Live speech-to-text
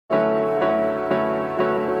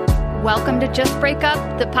Welcome to Just Break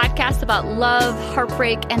Up, the podcast about love,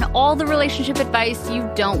 heartbreak, and all the relationship advice you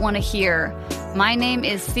don't want to hear. My name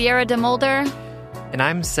is Sierra DeMulder. And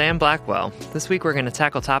I'm Sam Blackwell. This week we're going to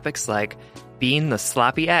tackle topics like being the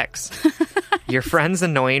sloppy ex, your friend's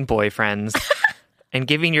annoying boyfriends, and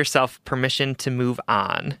giving yourself permission to move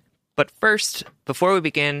on. But first, before we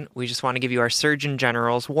begin, we just want to give you our Surgeon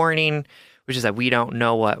General's warning, which is that we don't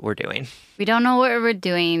know what we're doing. We don't know what we're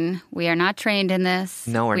doing. We are not trained in this.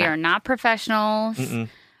 No, we're not. We are not professionals.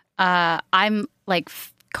 I'm like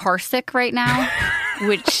car sick right now,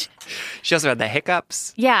 which... She also had the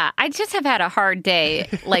hiccups. Yeah, I just have had a hard day,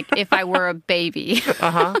 like if I were a baby.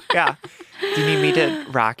 Yeah. Do you need me to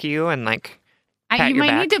rock you and like pat You your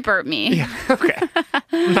might back? need to burp me. Yeah, okay.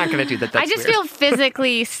 I'm not going to do that. That's I just weird. feel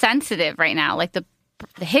physically sensitive right now. Like the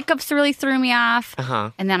hiccups really threw me off.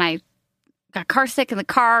 And then I got car sick in the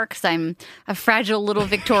car because I'm a fragile little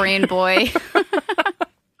Victorian boy.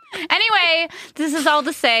 Anyway, this is all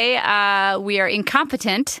to say we are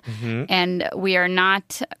incompetent and we are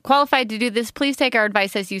not qualified to do this. Please take our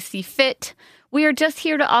advice as you see fit. We are just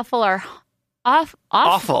here to awful our...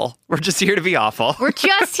 Awful. We're just here to be awful. We're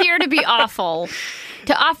just here to be awful.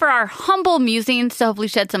 To offer our humble musings to hopefully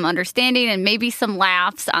shed some understanding and maybe some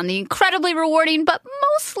laughs on the incredibly rewarding but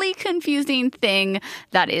mostly confusing thing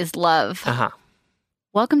that is love.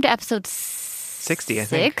 Welcome to episode 60, I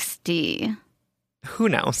think. 60. Who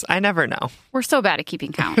knows? I never know. We're so bad at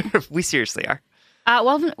keeping count. We seriously are.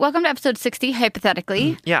 Welcome to episode 60,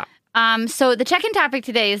 hypothetically. Yeah. So the check-in topic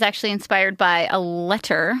today is actually inspired by a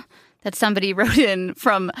letter that somebody wrote in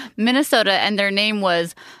from Minnesota, and their name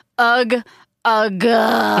was Ugh. First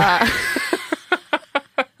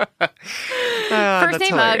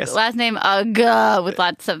name hilarious. Ugh, last name Ugh, with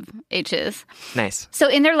lots of H's. Nice. So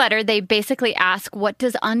in their letter, they basically ask, what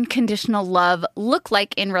does unconditional love look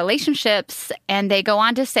like in relationships? And they go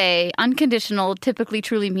on to say, unconditional typically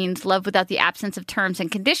truly means love without the absence of terms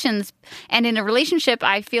and conditions. And in a relationship,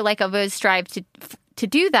 I feel like I've always strived to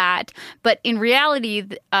do that. But in reality,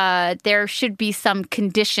 there should be some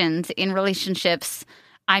conditions in relationships.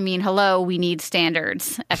 I mean, hello, we need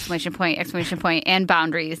standards, exclamation point, and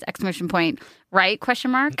boundaries, exclamation point, right, question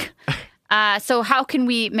mark. So how can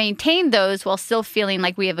we maintain those while still feeling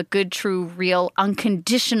like we have a good, true, real,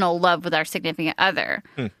 unconditional love with our significant other?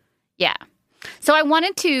 Yeah. So I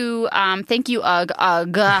wanted to thank you, Ugh,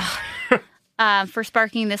 for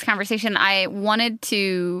sparking this conversation. I've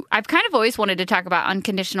kind of always wanted to talk about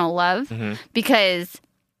unconditional love because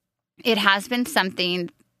it has been something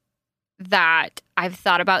that I've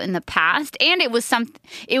thought about in the past, and it was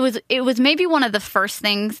maybe one of the first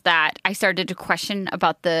things that I started to question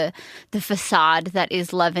about the facade that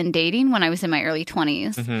is love and dating when I was in my early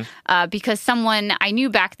 20s, because someone I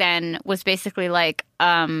knew back then was basically like,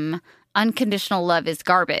 unconditional love is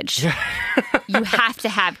garbage. You have to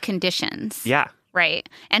have conditions. Yeah. Right.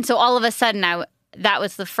 And so all of a sudden that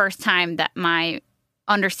was the first time that my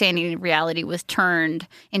understanding reality was turned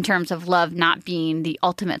in terms of love not being the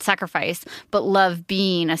ultimate sacrifice, but love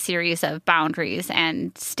being a series of boundaries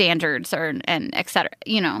and standards and et cetera,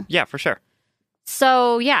 you know? Yeah, for sure.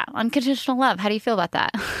 So yeah, unconditional love. How do you feel about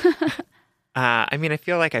that? I mean, I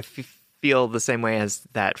feel like I feel the same way as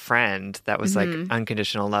that friend that was like,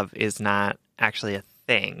 unconditional love is not actually a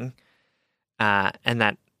thing. And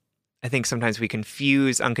that I think sometimes we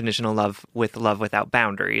confuse unconditional love with love without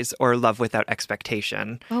boundaries or love without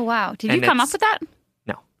expectation. Oh, wow. Did you come up with that?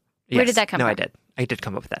 No. Where did that come from? No, I did. I did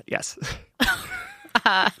come up with that, yes.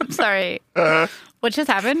 I'm sorry. What just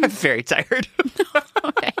happened? I'm very tired.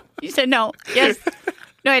 Okay. You said no. Yes.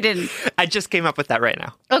 No, I didn't. I just came up with that right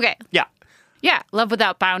now. Okay. Yeah. Yeah. Love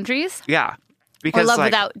without boundaries? Yeah. Or Because love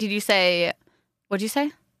without, what'd you say?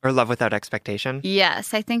 Or love without expectation.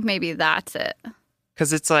 Yes, I think maybe that's it.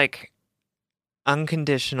 Because it's like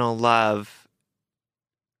unconditional love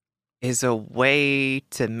is a way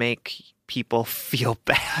to make people feel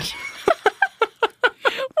bad.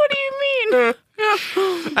 What do you mean?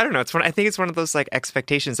 I don't know. I think it's one of those like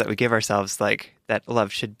expectations that we give ourselves, like that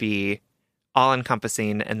love should be all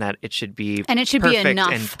encompassing and that it should be And it should be perfect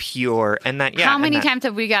enough. and pure. And that, yeah. How many times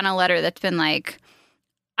have we gotten a letter that's been like,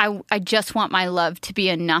 I just want my love to be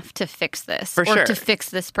enough to fix this For sure. to fix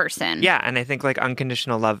this person. Yeah. And I think like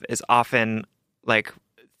unconditional love is often like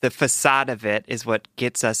the facade of it is what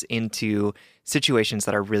gets us into situations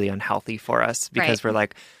that are really unhealthy for us because we're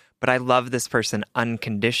like, but I love this person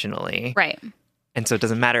unconditionally. Right. And so it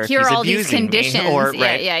doesn't matter if Here he's are all these abusing conditions. me or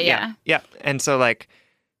Yeah. Yeah. And so like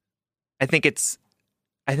I think it's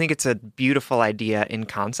a beautiful idea in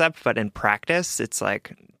concept, but in practice it's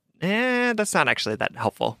like, that's not actually that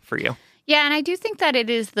helpful for you. Yeah, and I do think that it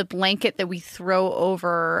is the blanket that we throw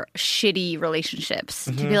over shitty relationships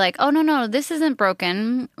to be like, oh, no, this isn't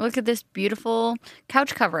broken. Look at this beautiful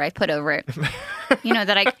couch cover I put over it.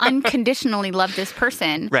 That I unconditionally love this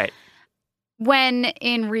person. Right. When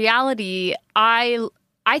in reality, I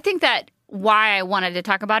think that why I wanted to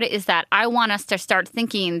talk about it is that I want us to start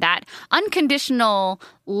thinking that unconditional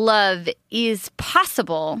love is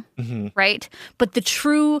possible, right? But the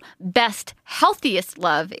true, best, healthiest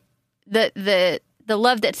love, the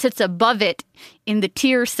love that sits above it in the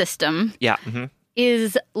tier system,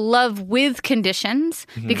 is love with conditions,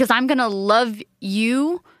 because I'm going to love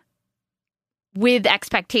you with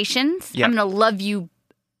expectations. Yep. I'm going to love you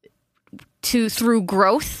through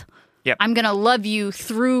growth. Yep. I'm going to love you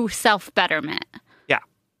through self-betterment. Yeah.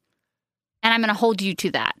 And I'm going to hold you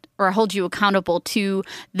to that, or hold you accountable to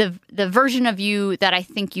the version of you that I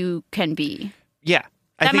think you can be. Yeah.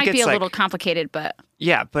 That might be a little complicated, but...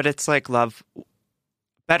 Yeah, but it's like love,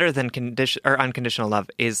 better than unconditional love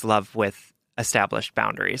is love with established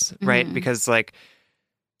boundaries, right? Because like,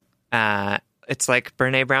 it's like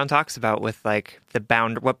Brené Brown talks about with like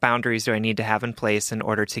what boundaries do I need to have in place in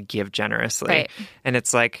order to give generously? Right. And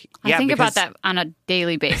it's like, I think about that on a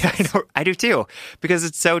daily basis. I do too, because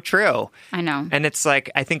it's so true. I know. And it's like,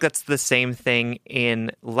 I think that's the same thing in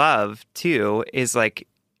love too, is like,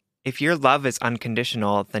 if your love is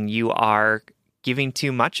unconditional, then you are giving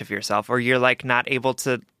too much of yourself, or you're like not able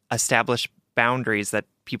to establish boundaries that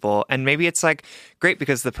people, and maybe it's like great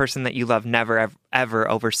because the person that you love never ever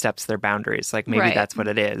oversteps their boundaries. Like maybe that's what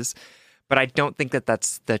it is. But I don't think that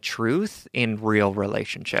that's the truth in real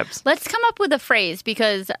relationships. Let's come up with a phrase,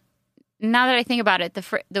 because now that I think about it,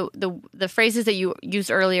 the phrases that you used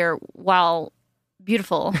earlier, while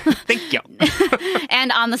beautiful, thank you,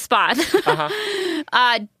 and on the spot,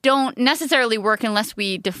 don't necessarily work unless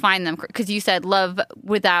we define them. Because you said love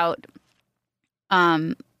without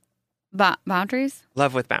boundaries.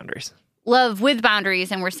 Love with boundaries. Love with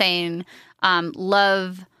boundaries, and we're saying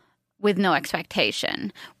love with no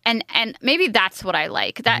expectation. And maybe that's what I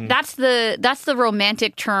like. That's the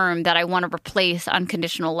romantic term that I want to replace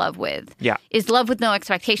unconditional love with. Yeah, is love with no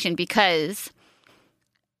expectation, because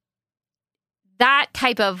that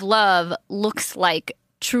type of love looks like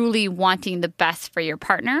truly wanting the best for your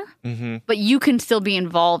partner, but you can still be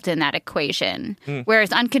involved in that equation.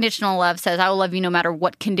 Whereas unconditional love says, I will love you no matter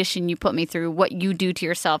what condition you put me through, what you do to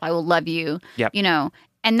yourself, I will love you. Yep.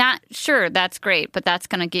 And that's great, but that's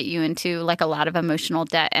going to get you into like a lot of emotional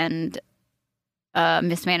debt and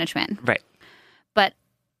mismanagement. Right. But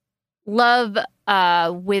love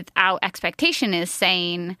without expectation is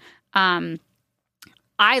saying,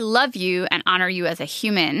 I love you and honor you as a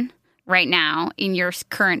human right now in your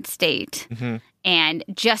current state. And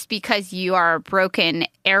just because you are a broken,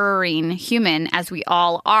 erroring human, as we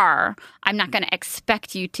all are, I'm not going to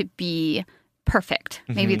expect you to be perfect.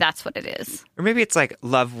 Maybe that's what it is. Or maybe it's like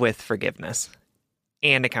love with forgiveness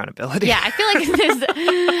and accountability. Yeah, I feel like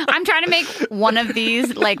I'm trying to make one of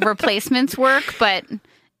these like replacements work, but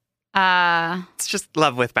it's just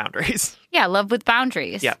love with boundaries. Yeah, love with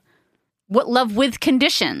boundaries. Yeah. What love with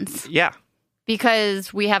conditions? Yeah.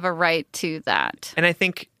 Because we have a right to that. And I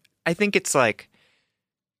think it's like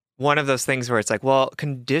one of those things where it's like, well,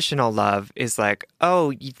 conditional love is like,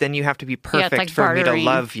 oh, then you have to be perfect like for bartering. Me to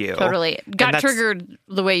love you. Totally. Got triggered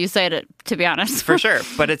the way you said it, to be honest. For sure.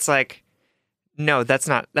 But it's like, no, that's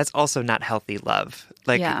also not healthy love.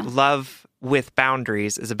 Like love with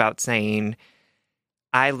boundaries is about saying,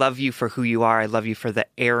 I love you for who you are. I love you for the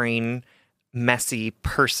erring, messy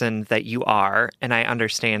person that you are, and I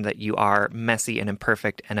understand that you are messy and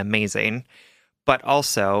imperfect and amazing, but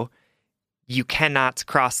also you cannot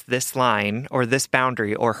cross this line or this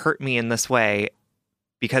boundary or hurt me in this way,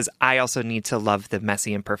 because I also need to love the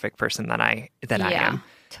messy, imperfect person that I am.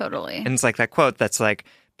 Totally. And it's like that quote that's like,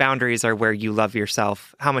 boundaries are where you love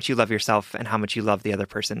yourself, how much you love yourself and how much you love the other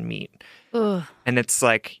person meet. Ugh. And it's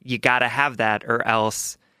like, you got to have that, or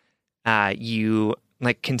else you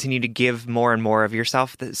like continue to give more and more of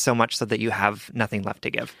yourself, so much so that you have nothing left to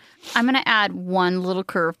give. I'm going to add one little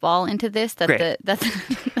curveball into this. That's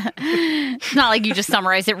it's not like you just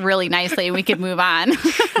summarized it really nicely and we could move on.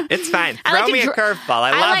 It's fine. Throw me a curveball. I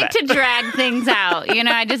love it. I like to drag things out.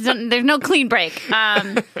 I just don't, there's no clean break.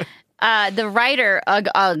 The writer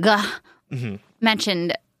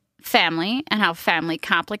mentioned family and how family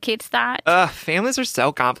complicates that. Families are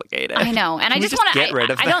so complicated. I know, and I just want to get rid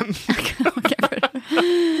of them. I don't get rid of them.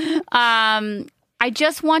 I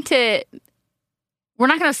just want to. We're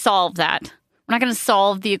not going to solve that. We're not going to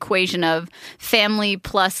solve the equation of family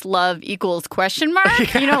plus love equals question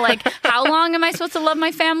mark. Yeah. Like how long am I supposed to love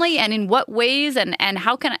my family, and in what ways, and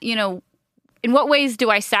how can in what ways do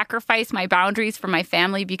I sacrifice my boundaries for my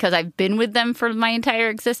family because I've been with them for my entire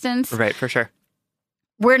existence? Right, for sure.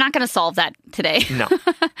 We're not going to solve that today. No.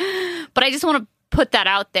 But I just want to put that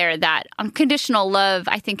out there that unconditional love,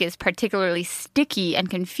 I think, is particularly sticky and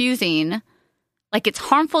confusing. Like, it's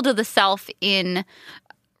harmful to the self in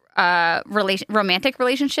romantic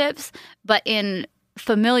relationships, but in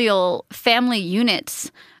familial family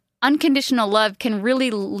units, unconditional love can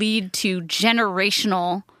really lead to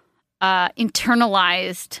generational,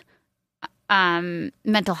 internalized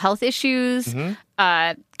mental health issues,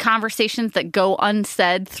 conversations that go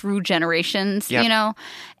unsaid through generations, Yep. you know?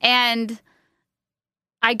 And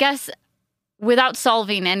I guess without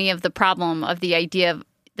solving any of the problem of the idea of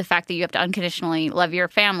the fact that you have to unconditionally love your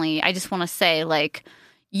family, I just want to say, like,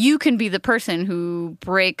 you can be the person who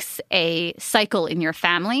breaks a cycle in your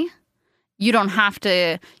family. You don't have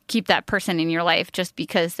to keep that person in your life just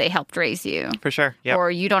because they helped raise you. For sure. Yep. Or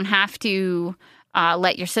you don't have to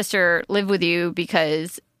let your sister live with you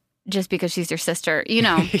because she's your sister, you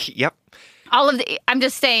know. Yep. I'm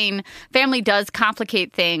just saying, family does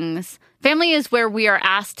complicate things. Family is where we are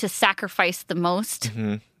asked to sacrifice the most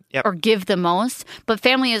Yep. or give the most, but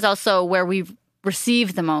family is also where we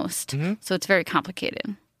receive the most. So it's very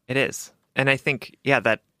complicated. It is. And I think, yeah,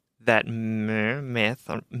 that myth,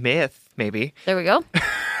 maybe. There we go.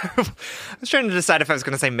 I was trying to decide if I was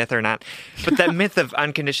going to say myth or not. But that myth of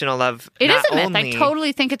unconditional love. It is a myth. Only... I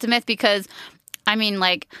totally think it's a myth because, I mean,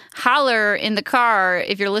 like, holler in the car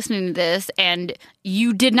if you're listening to this and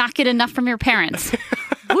you did not get enough from your parents.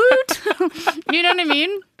 Woot! You know what I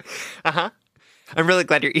mean? Uh-huh. I'm really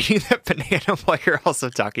glad you're eating that banana while you're also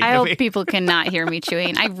talking I to hope me. people cannot hear me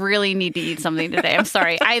chewing. I really need to eat something today. I'm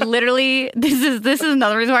sorry. I literally, this is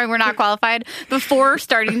another reason why we're not qualified. Before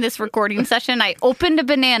starting this recording session, I opened a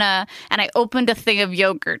banana and I opened a thing of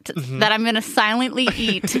yogurt that I'm going to silently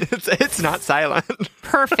eat. It's not silent.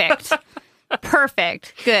 Perfect.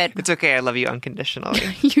 Perfect. Good. It's okay. I love you unconditionally.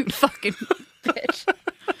 You fucking bitch.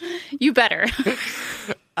 You better.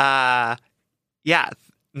 Yeah.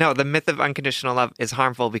 No, the myth of unconditional love is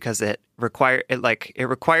harmful because it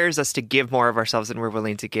requires us to give more of ourselves than we're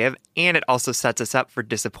willing to give, and it also sets us up for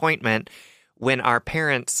disappointment when our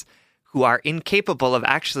parents, who are incapable of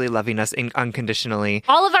actually loving us unconditionally,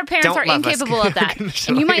 all of our parents don't are love us incapable of that. And you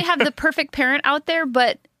unconditionally. might have the perfect parent out there,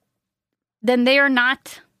 but then they are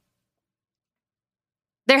not.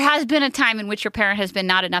 There has been a time in which your parent has been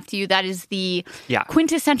not enough to you. That is the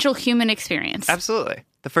quintessential human experience. Absolutely.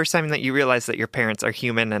 The first time that you realize that your parents are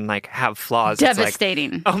human and like have flaws,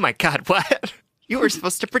 Devastating. It's like, oh my God, what? You were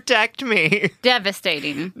supposed to protect me.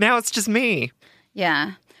 Devastating. Now it's just me.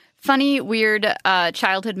 Yeah. Funny, weird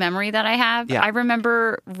childhood memory that I have. Yeah. I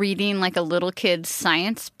remember reading like a little kid's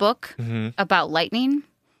science book about lightning.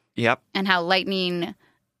 Yep. And how lightning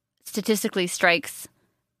statistically strikes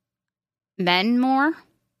men more.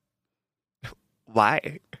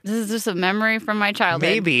 Why? This is just a memory from my childhood.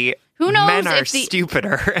 Maybe who knows men are if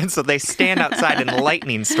stupider, and so they stand outside in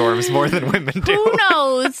lightning storms more than women do. Who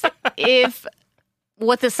knows if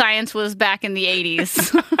what the science was back in the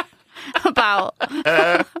 80s about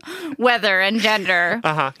weather and gender.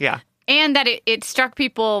 Yeah. And that it struck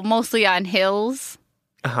people mostly on hills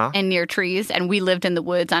and near trees, and we lived in the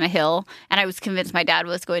woods on a hill, and I was convinced my dad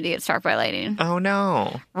was going to get struck by lightning. Oh,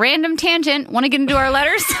 no. Random tangent. Want to get into our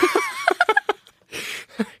letters?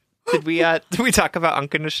 Did we talk about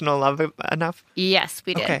unconditional love enough? Yes,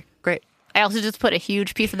 we did. Okay, great. I also just put a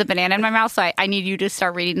huge piece of the banana in my mouth, so I need you to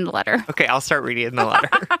start reading the letter. Okay, I'll start reading the letter.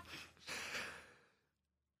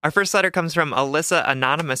 Our first letter comes from Alyssa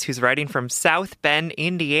Anonymous, who's writing from South Bend,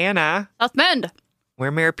 Indiana. South Bend.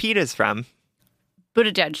 Where Mayor Pete is from.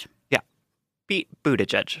 Buttigieg. Yeah. Pete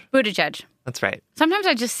Buttigieg. Buttigieg. That's right. Sometimes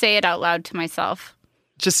I just say it out loud to myself.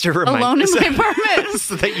 Just to remind alone in my apartment.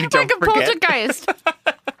 So that you don't like a forget. poltergeist.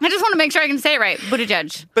 I just want to make sure I can say it right.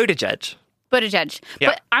 Buttigieg. Buttigieg. Buttigieg. Yeah.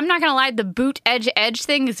 But I'm not going to lie, the boot edge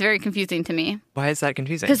thing is very confusing to me. Why is that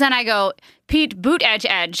confusing? Because then I go, Pete, boot edge.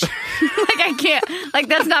 Like, I can't, like,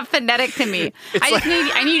 that's not phonetic to me.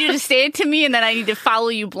 I need you to say it to me, and then I need to follow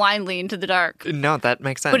you blindly into the dark. No, that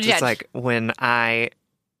makes sense. Buttigieg. It's like when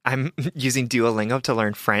I'm using Duolingo to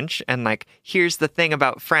learn French, and like, here's the thing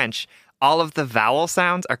about French. All of the vowel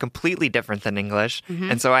sounds are completely different than English.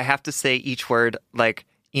 And so I have to say each word like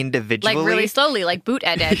individually. Like really slowly, like boot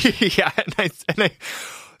edge. Yeah. And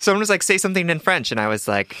someone was like, say something in French. And I was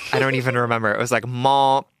like, I don't even remember. It was like,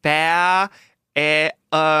 mon père est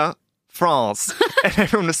France. And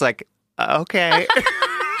everyone was like, okay.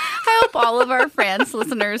 I hope all of our France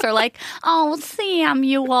listeners are like, oh,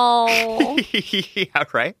 Samuel. Yeah,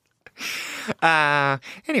 right.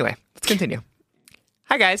 Anyway, let's continue.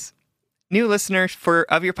 Hi, guys. new listener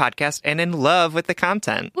of your podcast and in love with the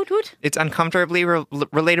content. Woot woot. It's uncomfortably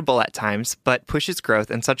relatable at times, but pushes growth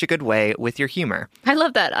in such a good way with your humor. I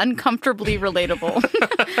love that. Uncomfortably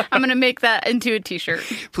relatable. I'm going to make that into a t-shirt.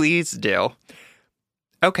 Please do.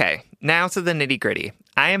 Okay, now to the nitty-gritty.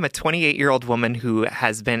 I am a 28-year-old woman who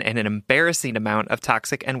has been in an embarrassing amount of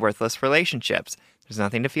toxic and worthless relationships. There's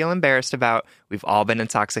nothing to feel embarrassed about. We've all been in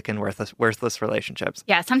toxic and worthless relationships.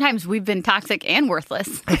 Yeah, sometimes we've been toxic and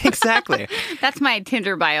worthless. Exactly. That's my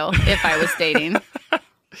Tinder bio if I was dating.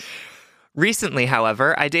 Recently,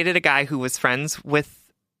 however, I dated a guy who I was friends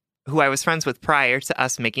with prior to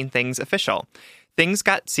us making things official. Things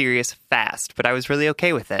got serious fast, but I was really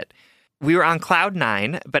okay with it. We were on cloud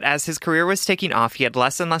 9, but as his career was taking off, he had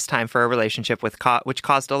less and less time for a relationship which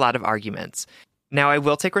caused a lot of arguments. Now, I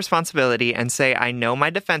will take responsibility and say I know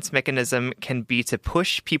my defense mechanism can be to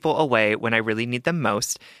push people away when I really need them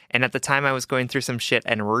most, and at the time I was going through some shit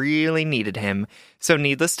and really needed him, so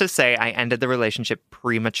needless to say, I ended the relationship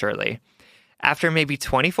prematurely. After maybe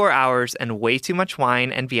 24 hours and way too much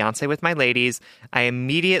wine and Beyonce with my ladies, I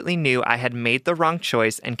immediately knew I had made the wrong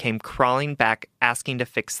choice and came crawling back asking to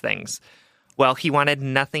fix things. Well, he wanted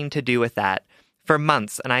nothing to do with that. For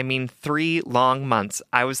months, and I mean 3 long months,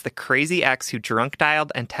 I was the crazy ex who drunk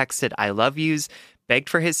dialed and texted I love yous, begged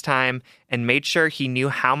for his time, and made sure he knew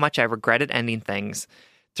how much I regretted ending things.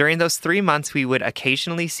 During those 3 months, we would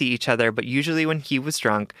occasionally see each other, but usually when he was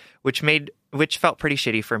drunk, which felt pretty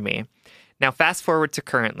shitty for me. Now, fast forward to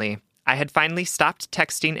currently. I had finally stopped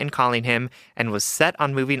texting and calling him and was set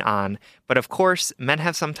on moving on. But of course, men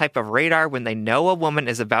have some type of radar when they know a woman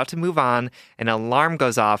is about to move on. An alarm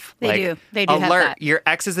goes off. They do. They do. Alert, have that. Your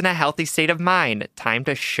ex is in a healthy state of mind. Time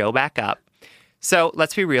to show back up. So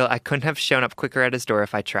let's be real. I couldn't have shown up quicker at his door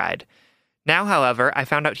if I tried. Now, however, I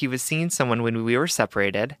found out he was seeing someone when we were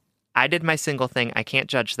separated. I did my single thing. I can't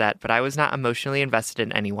judge that, but I was not emotionally invested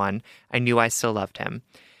in anyone. I knew I still loved him.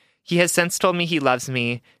 He has since told me he loves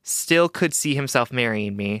me, still could see himself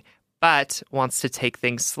marrying me, but wants to take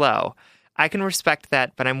things slow. I can respect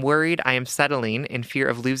that, but I'm worried I am settling in fear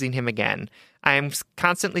of losing him again. I am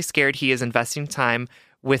constantly scared he is investing time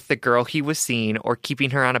with the girl he was seeing or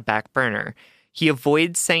keeping her on a back burner. He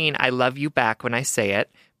avoids saying I love you back when I say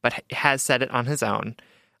it, but has said it on his own.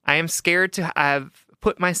 I am scared to have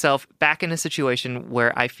put myself back in a situation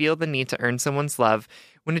where I feel the need to earn someone's love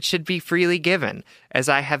when it should be freely given, as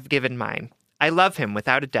I have given mine. I love him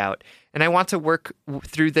without a doubt, and I want to work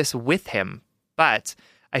through this with him, but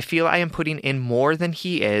I feel I am putting in more than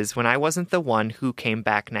he is when I wasn't the one who came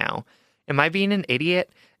back now. Am I being an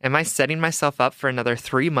idiot? Am I setting myself up for another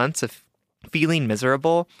 3 months of feeling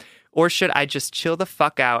miserable? Or should I just chill the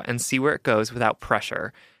fuck out and see where it goes without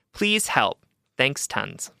pressure? Please help. Thanks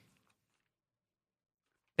tons.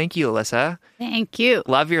 Thank you, Alyssa. Thank you.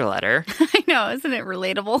 Love your letter. I know, isn't it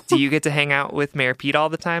relatable? Do you get to hang out with Mayor Pete all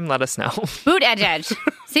the time? Let us know. Boot edge.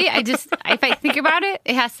 See, if I think about it,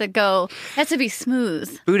 it has to be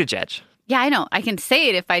smooth. Buttigieg. Yeah, I know. I can say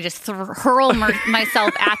it if I just hurl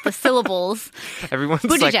myself at the syllables. Everyone's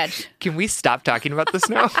Buttigieg. like, can we stop talking about this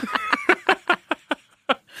now?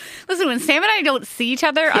 Listen, when Sam and I don't see each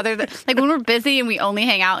other, other than like when we're busy and we only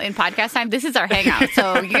hang out in podcast time, this is our hangout.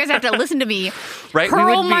 So you guys have to listen to me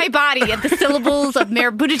hurl my body at the syllables of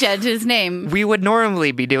Mayor Buttigieg's name. We would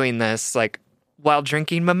normally be doing this like while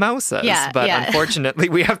drinking mimosas, but unfortunately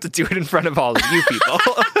we have to do it in front of all of you people.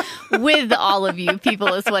 With all of you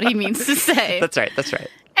people is what he means to say. That's right. That's right.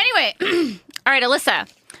 Anyway, all right, Alyssa,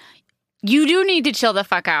 you do need to chill the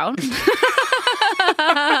fuck out.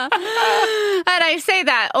 And I say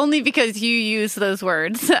that only because you use those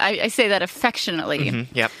words. I say that affectionately.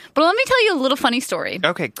 Mm-hmm, yep. But let me tell you a little funny story.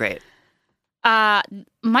 Okay, great.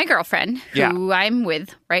 My girlfriend, who I'm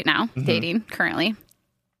with right now, dating currently,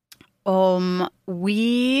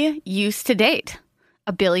 we used to date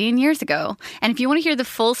a billion years ago. And if you want to hear the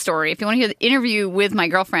full story, if you want to hear the interview with my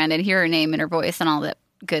girlfriend and hear her name and her voice and all that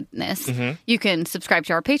goodness, you can subscribe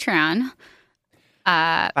to our Patreon.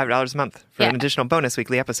 $5 a month for an additional bonus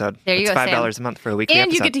weekly episode. There you go, $5 Sam. a month for a weekly episode.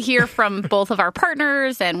 And you get to hear from both of our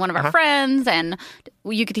partners and one of our friends, and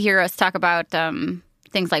you get to hear us talk about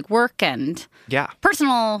things like work and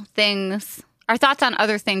personal things, our thoughts on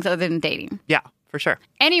other things other than dating. Yeah, for sure.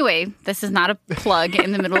 Anyway, this is not a plug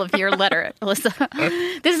in the middle of your letter,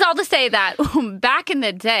 Alyssa. This is all to say that back in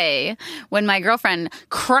the day when my girlfriend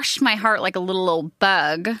crushed my heart like a little old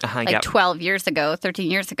bug, 12 years ago,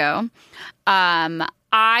 13 years ago,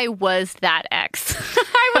 I was that ex.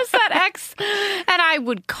 I was that ex. And I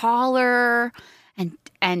would call her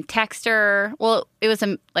and text her. Well, it was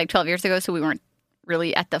like 12 years ago, so we weren't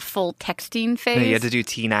really at the full texting phase. No, you had to do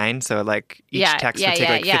T9, so like each text would take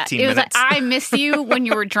like 15 It was minutes. like, I miss you when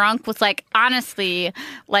you were drunk was like, honestly,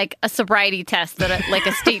 like a sobriety test that like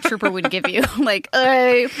a state trooper would give you. Like, am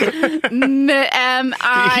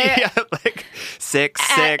I... Yeah, like 6,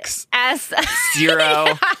 6, S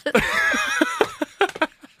 0.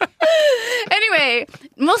 Anyway,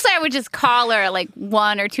 mostly I would just call her at like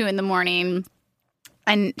 1 or 2 in the morning,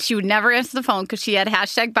 and she would never answer the phone because she had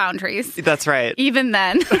hashtag boundaries. That's right. Even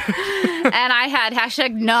then. And I had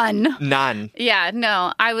hashtag none. None. Yeah,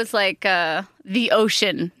 no. I was like the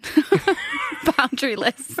ocean.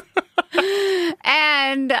 Boundaryless.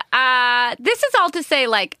 And this is all to say,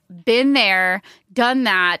 like, been there, done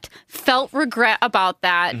that, felt regret about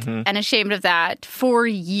that, and ashamed of that for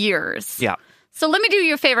years. Yeah. So let me do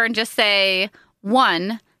you a favor and just say,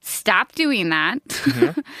 1, stop doing that.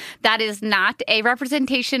 That is not a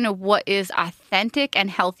representation of what is authentic and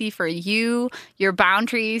healthy for you, your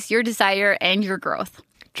boundaries, your desire, and your growth.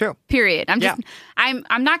 True. Period. I'm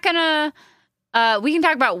not gonna. We can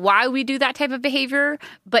talk about why we do that type of behavior,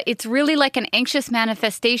 but it's really like an anxious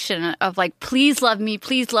manifestation of like, please love me,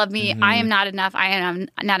 I am not enough, I am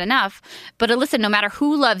not enough. But listen, no matter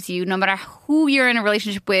who loves you, no matter who you're in a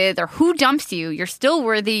relationship with or who dumps you, you're still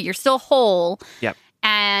worthy, you're still whole. Yep.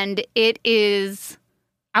 And it is,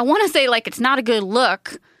 I want to say like it's not a good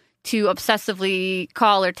look to obsessively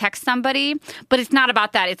call or text somebody, but it's not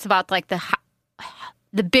about that. It's about like the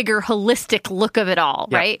bigger holistic look of it all,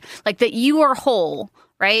 right? Like that you are whole,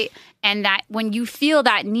 right? And that when you feel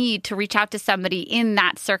that need to reach out to somebody in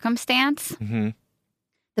that circumstance, the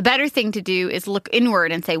better thing to do is look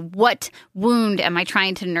inward and say, what wound am I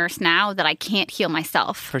trying to nurse now that I can't heal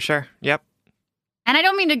myself? For sure. Yep. And I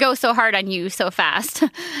don't mean to go so hard on you so fast.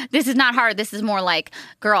 This is not hard. This is more like,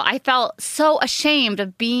 girl, I felt so ashamed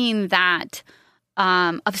of being that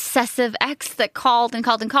obsessive ex that called and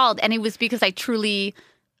called and called. And it was because I truly,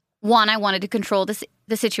 I wanted to control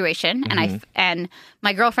the situation. And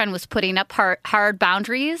my girlfriend was putting up hard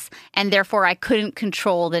boundaries. And therefore, I couldn't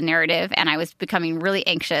control the narrative. And I was becoming really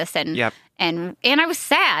anxious. And I was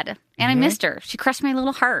sad. And I missed her. She crushed my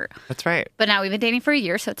little heart. That's right. But now we've been dating for a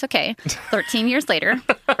year, so it's okay. 13 years later,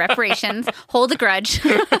 reparations, hold a grudge.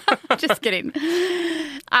 Just kidding.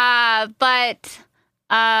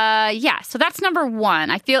 So that's number 1.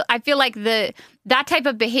 I feel like that type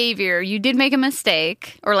of behavior, you did make a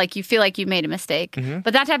mistake, or like you feel like you made a mistake,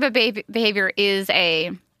 but that type of behavior is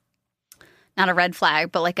not a red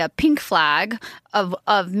flag, but like a pink flag of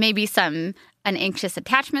maybe an anxious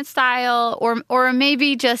attachment style, or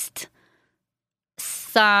maybe just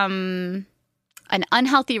an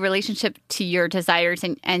unhealthy relationship to your desires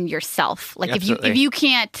and yourself. Like if you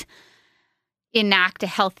can't enact a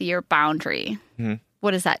healthier boundary,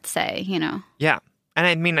 what does that say? Yeah. And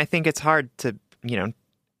I mean, I think it's hard to,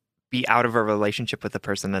 be out of a relationship with a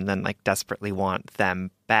person and then like desperately want them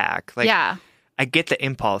back. Like, yeah. I get the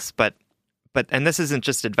impulse, but and this isn't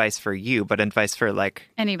just advice for you, but advice for like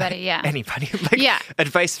anybody. Yeah. Anybody. Like,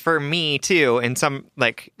 advice for me too. In some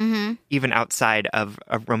like even outside of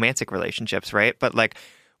romantic relationships. Right. But like,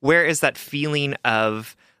 where is that feeling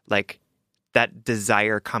of like that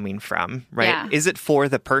desire coming from, right? Yeah. Is it for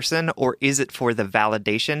the person, or is it for the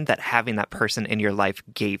validation that having that person in your life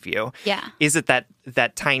gave you? Yeah. Is it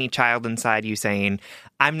that tiny child inside you saying,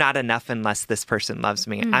 I'm not enough unless this person loves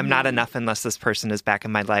me. I'm not enough unless this person is back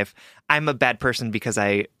in my life. I'm a bad person because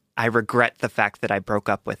I regret the fact that I broke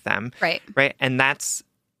up with them. Right. Right. And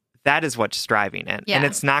that is what's driving it. Yeah. And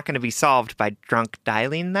it's not going to be solved by drunk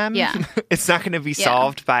dialing them. Yeah. It's not going to be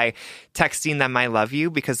solved by texting them, I love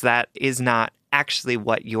you, because that is not actually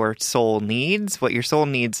what your soul needs. What your soul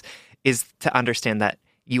needs is to understand that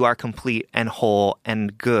you are complete and whole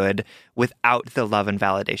and good without the love and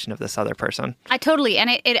validation of this other person. I totally.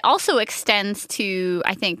 And it also extends to,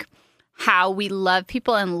 I think, how we love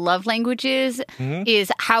people and love languages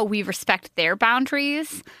is how we respect their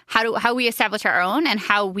boundaries, how we establish our own, and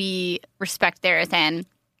how we respect theirs. And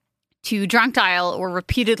to drunk dial or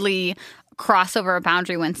repeatedly cross over a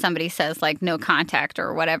boundary when somebody says like no contact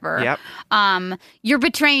or whatever, you're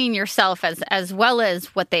betraying yourself as well as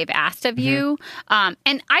what they've asked of you. And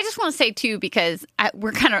I just want to say too, because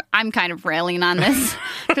I'm kind of railing on this.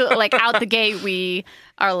 Like out the gate, we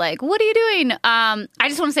are like, what are you doing? I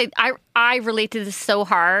just want to say I relate to this so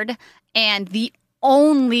hard, and the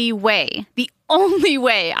only way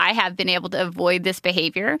I have been able to avoid this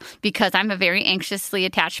behavior, because I'm a very anxiously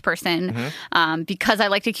attached person, because I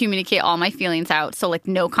like to communicate all my feelings out. So like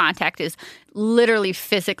no contact is literally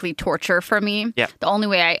physically torture for me. Yep. The only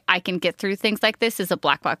way I can get through things like this is a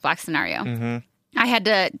black scenario. I had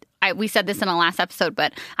to we said this in the last episode,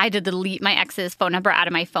 but I had to delete my ex's phone number out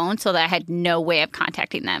of my phone so that I had no way of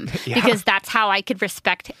contacting them because that's how I could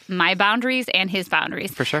respect my boundaries and his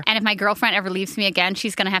boundaries. For sure. And if my girlfriend ever leaves me again,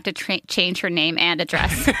 she's going to have to change her name and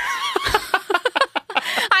address.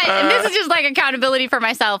 And this is just like accountability for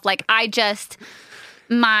myself. Like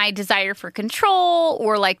my desire for control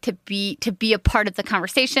or like to be a part of the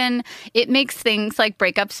conversation, it makes things like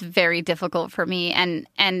breakups very difficult for me.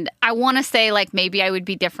 And I want to say like maybe I would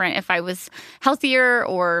be different if I was healthier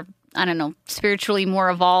or I don't know, spiritually more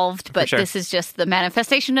evolved, but this is just the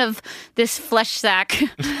manifestation of this flesh sack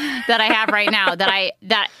that I have right now that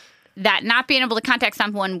not being able to contact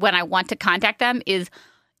someone when I want to contact them is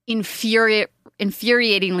infuriatingly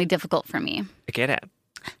difficult for me. I get it.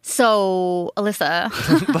 So, Alyssa.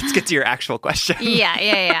 Let's get to your actual question.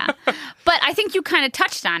 Yeah. But I think you kind of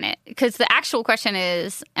touched on it because the actual question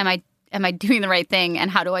is, am I doing the right thing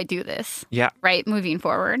and how do I do this? Yeah. Right? Moving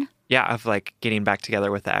forward. Yeah, of like getting back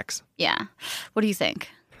together with the ex. Yeah. What do you think?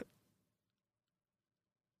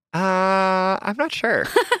 I'm not sure.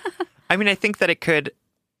 I mean, I think that it could,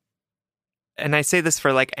 and I say this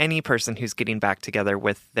for like any person who's getting back together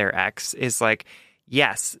with their ex, is like,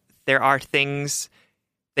 yes, there are things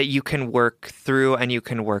that you can work through and you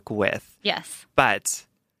can work with. Yes. But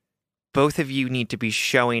both of you need to be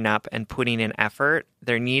showing up and putting in effort.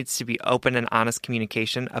 There needs to be open and honest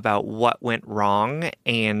communication about what went wrong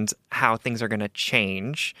and how things are going to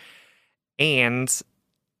change. And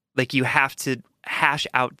like you have to hash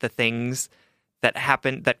out the things that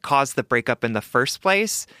happened that caused the breakup in the first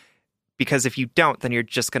place. Because if you don't, then you're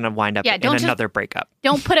just going to wind up in another breakup.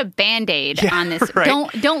 Don't put a Band-Aid on this. Right.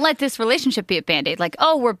 Don't let this relationship be a Band-Aid. Like,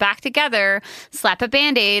 oh, we're back together. Slap a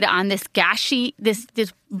Band-Aid on this gashy, this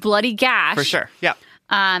bloody gash. For sure. Yeah.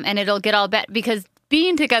 And it'll get all better. Because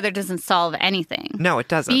being together doesn't solve anything. No, it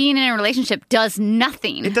doesn't. Being in a relationship does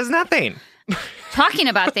nothing. It does nothing. Talking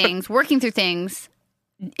about things, working through things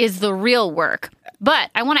is the real work.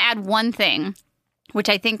 But I want to add one thing, which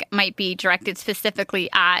I think might be directed specifically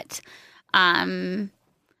at the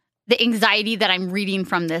anxiety that I'm reading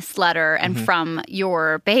from this letter and from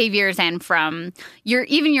your behaviors and from your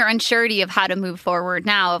unsurety of how to move forward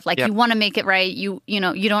now of like, you want to make it right. You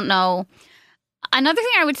don't know. Another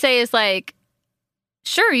thing I would say is like,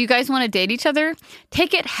 sure, you guys want to date each other.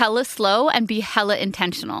 Take it hella slow and be hella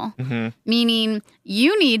intentional. Meaning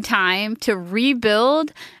you need time to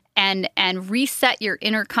rebuild and reset your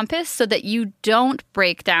inner compass so that you don't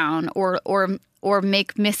break down or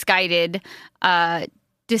make misguided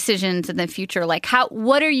decisions in the future. Like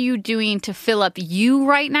what are you doing to fill up you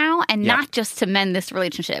right now and not just to mend this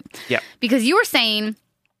relationship? Yeah. Because you were saying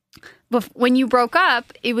when you broke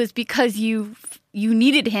up, it was because you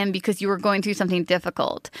needed him because you were going through something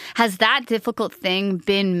difficult. Has that difficult thing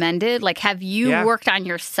been mended? Like, have you worked on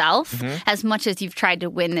yourself as much as you've tried to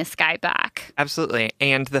win this guy back? Absolutely.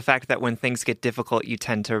 And the fact that when things get difficult, you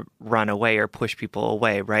tend to run away or push people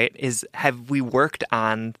away, right? Have we worked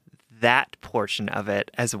on that portion of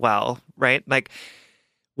it as well, right? Like,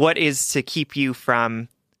 what is to keep you from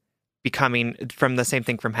the same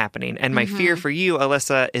thing from happening? And my fear for you,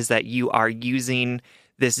 Alyssa, is that you are using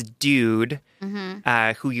this dude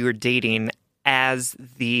who you're dating as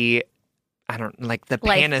the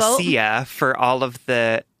panacea for all of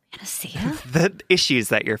the issues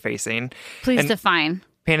that you're facing. Please define.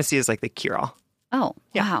 Panacea is like the cure-all. Oh,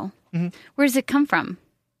 wow. Where does it come from?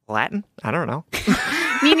 Latin? I don't know.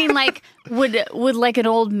 Meaning like, would like an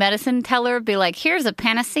old medicine teller be like, here's a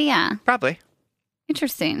panacea? Probably.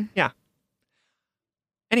 Interesting. Yeah.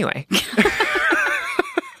 Anyway.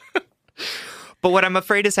 But what I'm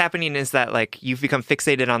afraid is happening is that, like, you've become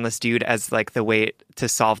fixated on this dude as, like, the way to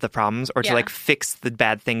solve the problems or to, like, fix the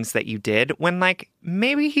bad things that you did when, like,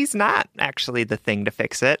 maybe he's not actually the thing to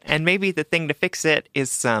fix it. And maybe the thing to fix it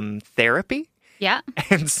is some therapy. Yeah.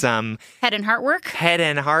 And some head and heart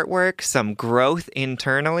work, some growth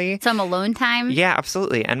internally. Some alone time. Yeah,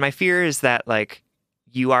 absolutely. And my fear is that, like,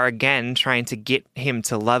 you are again trying to get him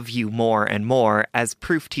to love you more and more as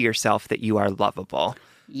proof to yourself that you are lovable.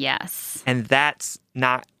 Yes. And that's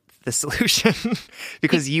not the solution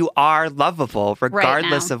because you are lovable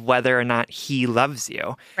regardless of whether or not he loves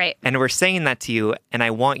you. Right. And we're saying that to you, and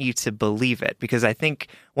I want you to believe it because I think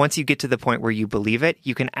once you get to the point where you believe it,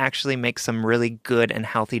 you can actually make some really good and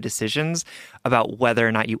healthy decisions about whether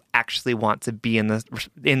or not you actually want to be in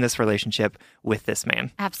this relationship with this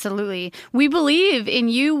man. Absolutely. We believe in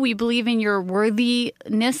you. We believe in your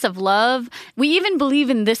worthiness of love. We even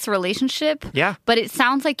believe in this relationship. Yeah. But it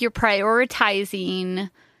sounds like you're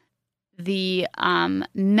prioritizing the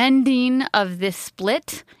mending of this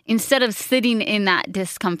split instead of sitting in that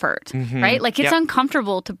discomfort, right? Like it's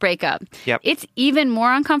uncomfortable to break up. Yep. It's even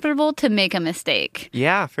more uncomfortable to make a mistake.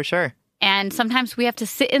 Yeah, for sure. And sometimes we have to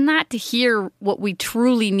sit in that to hear what we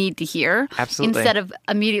truly need to hear. Absolutely. Instead of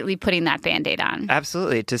immediately putting that Band-Aid on.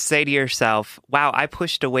 Absolutely. To say to yourself, wow, I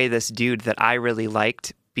pushed away this dude that I really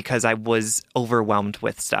liked because I was overwhelmed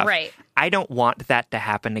with stuff. Right. I don't want that to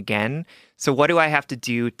happen again. So what do I have to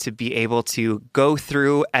do to be able to go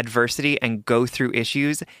through adversity and go through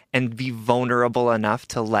issues and be vulnerable enough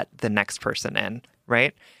to let the next person in,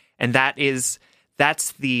 right? And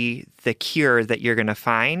that's the cure that you're going to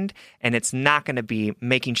find. And it's not going to be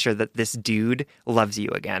making sure that this dude loves you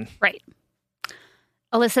again. Right.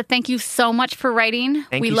 Alyssa, thank you so much for writing.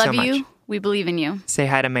 Thank we you love so you. much. We believe in you. Say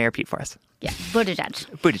hi to Mayor Pete for us. Yeah. Buttigieg.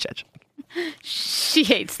 Buttigieg. She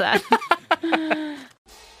hates that.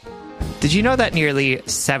 Did you know that nearly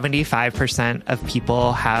 75% of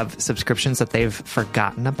people have subscriptions that they've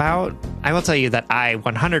forgotten about? I will tell you that I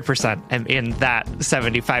 100% am in that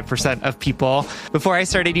 75% of people. Before I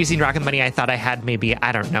started using Rocket Money, I thought I had maybe,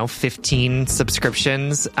 15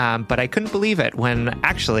 subscriptions, but I couldn't believe it when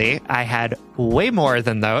actually I had way more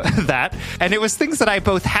than that. And it was things that I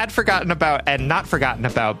both had forgotten about and not forgotten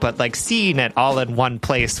about, but like seeing it all in one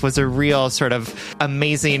place was a real sort of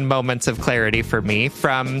amazing moments of clarity for me.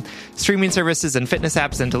 From streaming services and fitness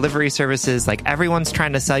apps and delivery services, like everyone's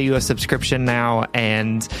trying to sell you a subscription now.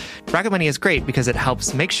 And Rocket Money is great because it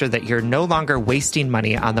helps make sure that you're no longer wasting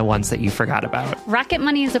money on the ones that you forgot about. Rocket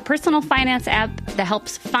Money is a personal finance app that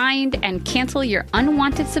helps find and cancel your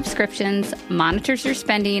unwanted subscriptions, monitors your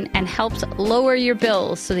spending, and helps lower your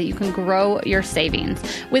bills so that you can grow your savings.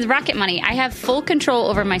 With Rocket Money, I have full control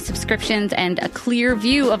over my subscriptions and a clear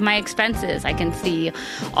view of my expenses. I can see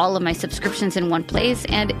all of my subscriptions in one place.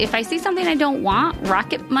 And if I see something I don't want,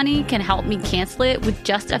 Rocket Money can help me cancel it with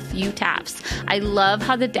just a few taps. I love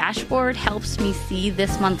how the dashboard helps me see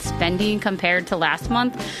this month's spending compared to last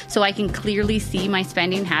month so I can clearly see my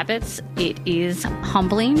spending habits. It is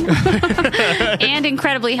humbling and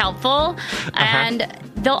incredibly helpful. And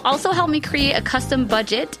they'll also help me create a custom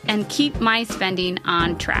budget and keep my spending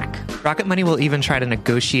on track. Rocket Money will even try to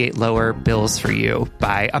negotiate lower bills for you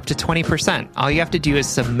by up to 20%. All you have to do is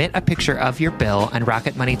submit a picture of your bill, and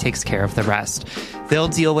Rocket Money takes care of the rest. They'll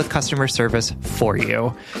deal with customer service for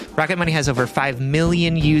you. Rocket Money has over 5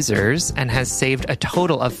 million users and has saved a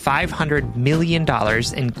total of $500 million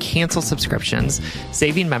in canceled subscriptions,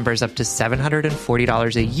 saving members up to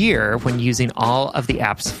 $740 a year when using all of the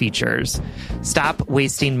app's features. Stop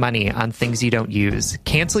wasting money on things you don't use.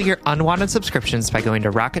 Cancel your unwanted subscriptions by going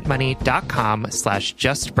to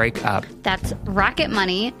rocketmoney.com/justbreakup. That's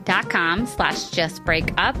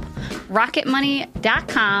rocketmoney.com/justbreakup.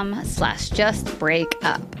 rocketmoney.com/justbreakup.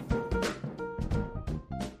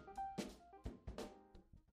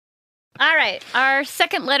 All right. Our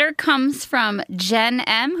second letter comes from Jen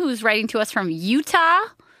M., who's writing to us from Utah.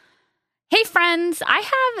 Hey, friends, I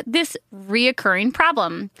have this reoccurring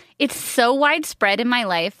problem. It's so widespread in my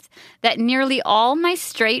life that nearly all my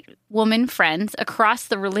straight woman friends across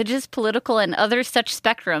the religious, political, and other such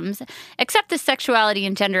spectrums, except the sexuality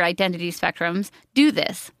and gender identity spectrums, do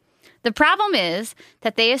this. The problem is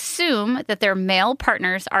that they assume that their male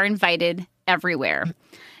partners are invited everywhere.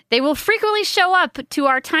 They will frequently show up to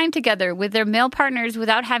our time together with their male partners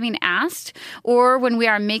without having asked, or when we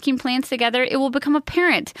are making plans together, it will become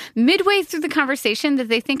apparent midway through the conversation that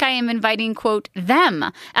they think I am inviting, quote,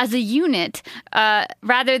 them as a unit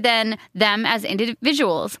rather than them as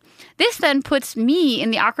individuals. This then puts me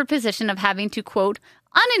in the awkward position of having to, quote,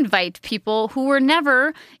 uninvite people who were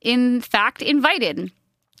never, in fact, invited.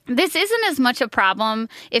 This isn't as much a problem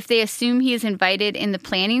if they assume he is invited in the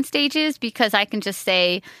planning stages, because I can just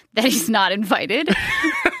say that he's not invited.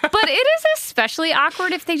 But it is especially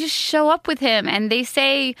awkward if they just show up with him and they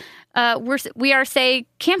say, we are, say,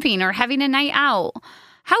 camping or having a night out.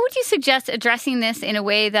 How would you suggest addressing this in a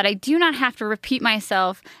way that I do not have to repeat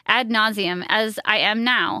myself ad nauseum as I am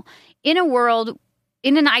now? In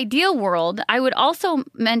an ideal world, I would also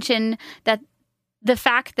mention that the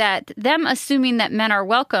fact that them assuming that men are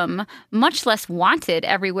welcome, much less wanted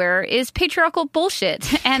everywhere, is patriarchal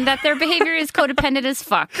bullshit, and that their behavior is codependent as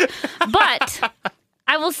fuck. But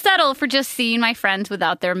I will settle for just seeing my friends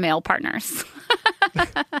without their male partners.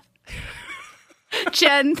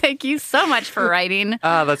 Jen, thank you so much for writing.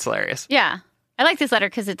 Oh, that's hilarious. Yeah. I like this letter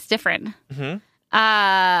because it's different.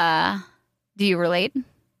 Mm-hmm. Do you relate?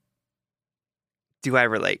 Do I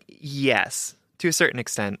relate? Yes, to a certain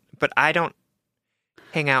extent. But I don't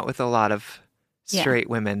hang out with a lot of straight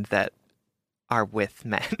women that are with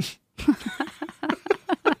men.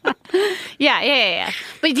 Yeah.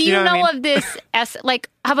 But do you know what I know mean? of this as like?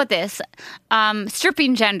 How about this?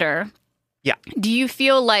 Stripping gender. Yeah. Do you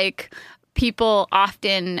feel like people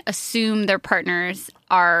often assume their partners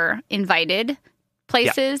are invited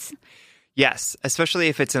places? Yes, especially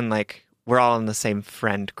if it's in like we're all in the same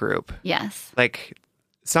friend group. Yes. Like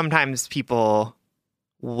sometimes people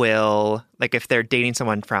will, like if they're dating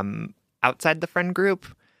someone from outside the friend group,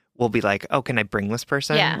 will be like, oh, can I bring this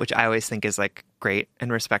person? Yeah. Which I always think is like great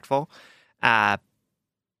and respectful. But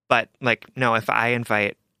like, no, if I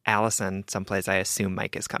invite Allison someplace, I assume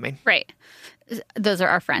Mike is coming. Right. Those are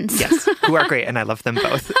our friends. Yes, who are great, and I love them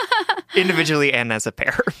both. Individually and as a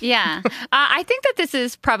pair. Yeah. I think that this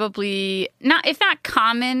is probably not, if not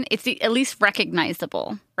common, it's at least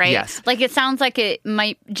recognizable, right? Yes. Like it sounds like it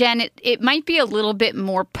might, Jen, it might be a little bit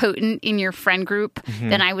more potent in your friend group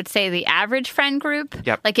than I would say the average friend group.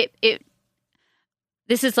 Yep. Like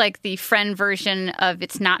this is like the friend version of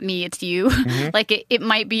it's not me, it's you. Like it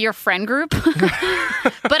might be your friend group.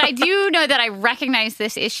 But I do know that I recognize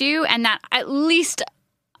this issue and that at least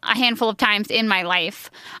a handful of times in my life,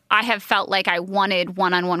 I have felt like I wanted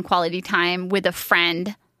one-on-one quality time with a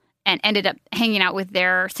friend and ended up hanging out with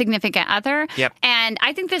their significant other. Yep. And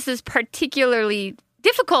I think this is particularly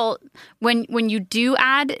difficult when you do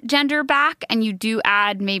add gender back and you do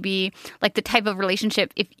add maybe like the type of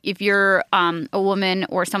relationship if you're a woman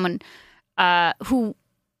or someone who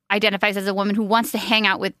identifies as a woman who wants to hang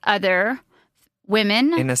out with other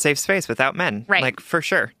women. In a safe space without men. Right. Like, for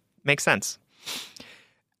sure. Makes sense.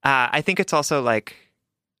 I think it's also like,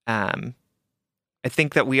 I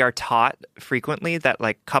think that we are taught frequently that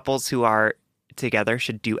like couples who are together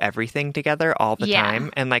should do everything together all the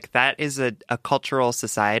time. And like that is a cultural,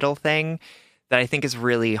 societal thing that I think is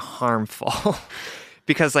really harmful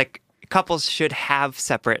because like couples should have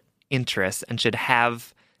separate interests and should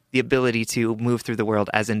have the ability to move through the world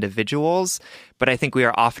as individuals. But I think we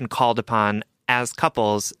are often called upon as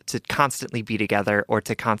couples to constantly be together or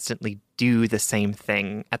to constantly do the same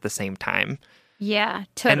thing at the same time. Yeah,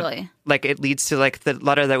 totally. And, like it leads to like the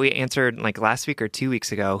letter that we answered like last week or 2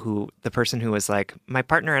 weeks ago, the person who was like, my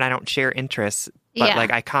partner and I don't share interests, but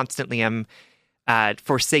like I constantly am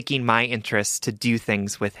forsaking my interests to do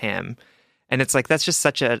things with him. And it's like, that's just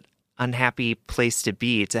such an unhappy place to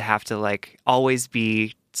be, to have to like always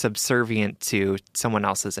be subservient to someone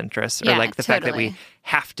else's interests or like the fact that we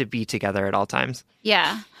have to be together at all times.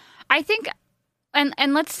 Yeah. I think, and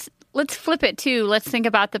let's flip it too. Let's think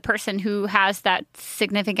about the person who has that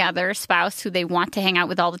significant other spouse who they want to hang out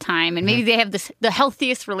with all the time. And maybe they have the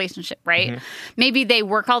healthiest relationship, right? Maybe they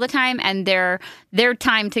work all the time and their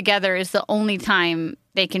time together is the only time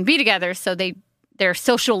they can be together. So their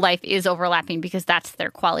social life is overlapping because that's their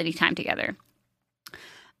quality time together.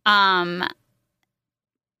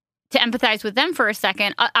 To empathize with them for a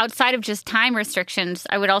second, outside of just time restrictions,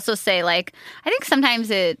 I would also say, like, I think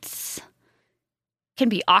sometimes can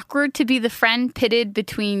be awkward to be the friend pitted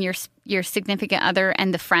between your significant other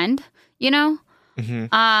and the friend, you know?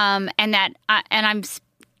 And I'm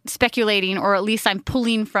speculating, or at least I'm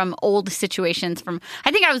pulling from old situations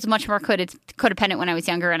I think I was much more codependent when I was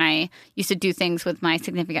younger, and I used to do things with my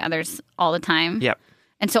significant others all the time. Yep.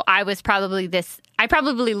 And so I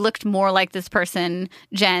probably looked more like this person,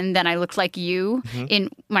 Jen, than I looked like you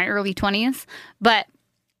in my early 20s. But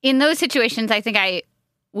in those situations, I think I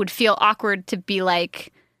would feel awkward to be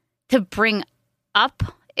like, to bring up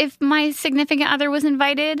if my significant other was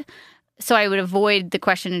invited. So I would avoid the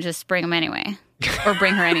question and just bring them anyway, or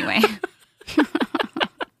bring her anyway.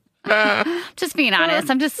 Just being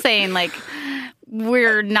honest. I'm just saying, like,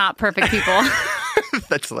 we're not perfect people.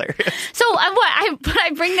 That's hilarious. So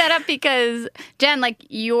I bring that up because, Jen, like,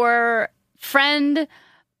 your friend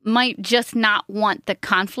might just not want the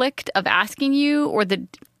conflict of asking you,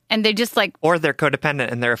 and they just like, or they're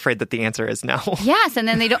codependent and they're afraid that the answer is no. Yes, and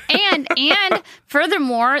then they don't. And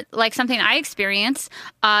furthermore, like something I experienced,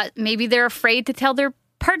 maybe they're afraid to tell their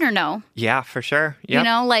partner no. Yeah, for sure. Yep. You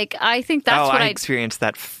know, like I think that's what I experienced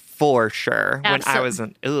that for sure. When I was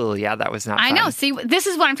that was not fun. I know. See, this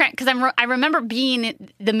is what I'm trying, because I remember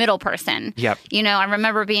being the middle person. Yep. You know, I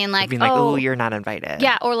remember being like, oh, you're not invited.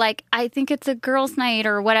 Yeah, or like, I think it's a girls' night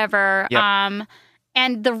or whatever. Yep.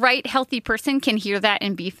 And the right healthy person can hear that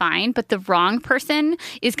and be fine, but the wrong person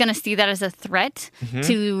is going to see that as a threat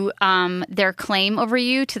to their claim over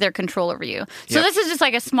you, to their control over you. So this is just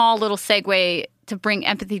like a small little segue to bring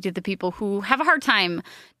empathy to the people who have a hard time,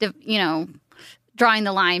 drawing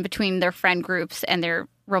the line between their friend groups and their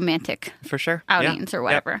romantic outings or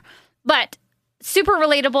whatever. Yep. But super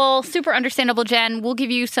relatable, super understandable, Jen. We'll give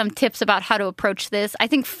you some tips about how to approach this. I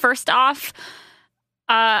think first off,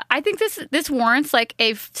 I think this warrants like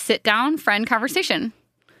a sit down friend conversation,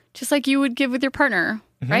 just like you would give with your partner,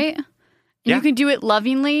 right? And Yeah. you can do it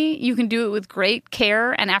lovingly. You can do it with great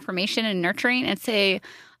care and affirmation and nurturing, and say,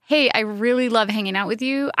 "Hey, I really love hanging out with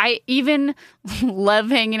you. I even love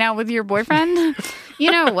hanging out with your boyfriend."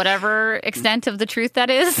 Whatever extent of the truth that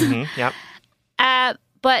is. Yep.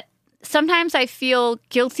 But sometimes I feel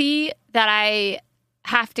guilty that I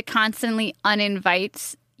have to constantly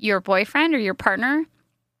uninvite your boyfriend or your partner.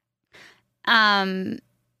 And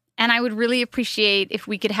I would really appreciate if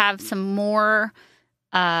we could have some more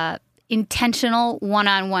intentional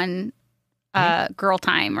one-on-one girl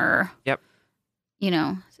time or, Yep.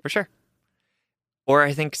 For sure. Or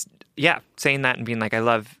I think, saying that and being like, I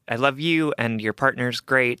love you and your partner's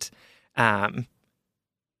great. I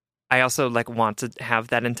also like want to have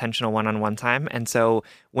that intentional one-on-one time. And so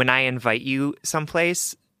when I invite you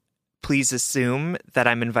someplace, please assume that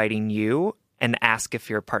I'm inviting you and ask if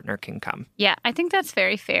your partner can come. Yeah, I think that's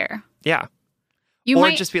very fair. Yeah.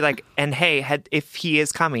 Just be like, and hey, if he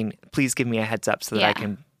is coming, please give me a heads up so that I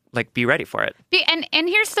can like be ready for it. And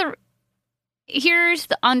here's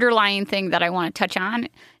the underlying thing that I want to touch on,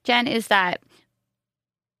 Jen, is that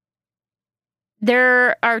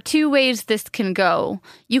there are two ways this can go.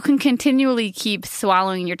 You can continually keep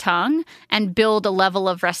swallowing your tongue and build a level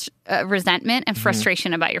of resentment and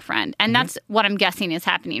frustration about your friend. And that's what I'm guessing is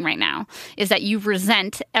happening right now, is that you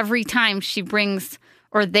resent every time she brings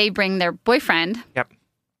or they bring their boyfriend. Yep.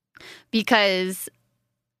 Because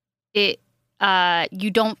you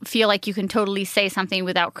don't feel like you can totally say something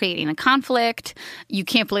without creating a conflict. You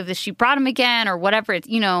can't believe that she brought him again or whatever. It's,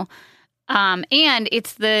 and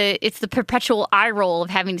it's the perpetual eye roll of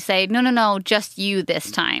having to say, no, just you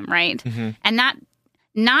this time, right? And that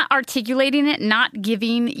not articulating it, not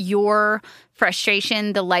giving your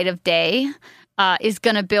frustration the light of day is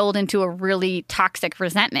going to build into a really toxic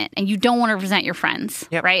resentment. And you don't want to resent your friends,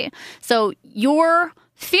 right? So your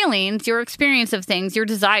feelings, your experience of things, your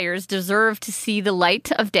desires deserve to see the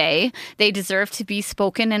light of day. They deserve to be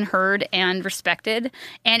spoken and heard and respected.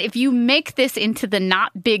 And if you make this into the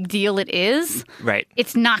not big deal it is, right,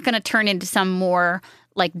 it's not going to turn into some more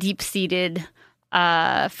like deep-seated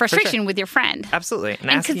frustration with your friend. Absolutely.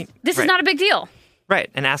 And this is not a big deal.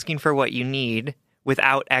 Right. And asking for what you need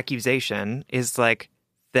without accusation is like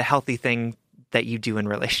the healthy thing that you do in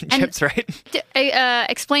relationships, right?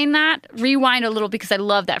 Explain that. Rewind a little because I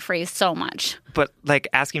love that phrase so much. But like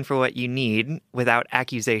asking for what you need without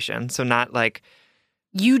accusation. So not like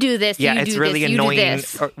you do this. Yeah, you it's do really this, annoying. You do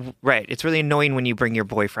this. Right. It's really annoying when you bring your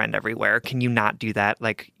boyfriend everywhere. Can you not do that?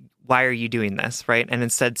 Like, why are you doing this? Right. And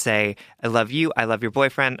instead say, I love you. I love your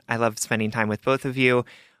boyfriend. I love spending time with both of you.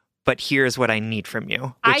 But here's what I need from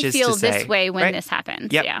you. Which is feel to say, this way when right? this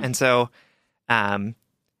happens. Yep. Yeah. And so,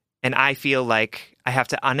 and I feel like I have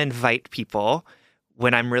to uninvite people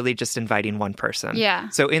when I'm really just inviting one person. Yeah.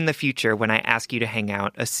 So in the future, when I ask you to hang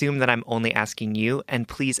out, assume that I'm only asking you, and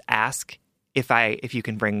please ask if you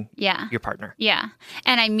can bring your partner. Yeah.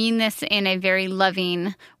 And I mean this in a very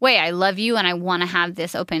loving way. I love you and I want to have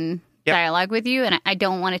this open dialogue with you, and I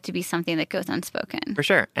don't want it to be something that goes unspoken. For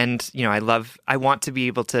sure. And, I want to be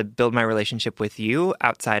able to build my relationship with you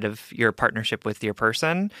outside of your partnership with your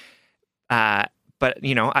person. But,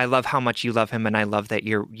 I love how much you love him, and I love that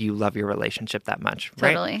you love your relationship that much.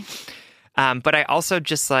 Right? Totally. But I also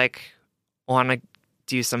just want to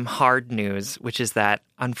do some hard news, which is that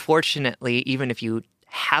unfortunately, even if you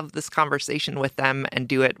have this conversation with them and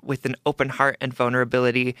do it with an open heart and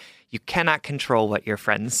vulnerability, you cannot control what your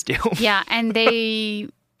friends do. Yeah, and they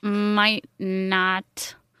might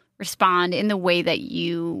not respond in the way that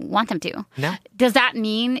you want them to. No. Does that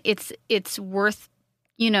mean it's worth,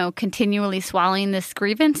 continually swallowing this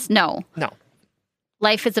grievance? No. No.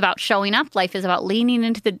 Life is about showing up. Life is about leaning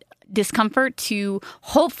into the discomfort to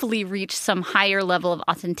hopefully reach some higher level of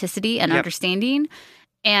authenticity and understanding.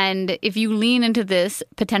 And if you lean into this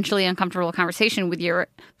potentially uncomfortable conversation with your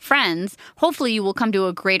friends, hopefully you will come to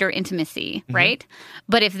a greater intimacy, right?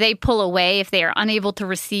 But if they pull away, if they are unable to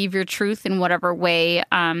receive your truth in whatever way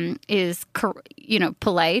is,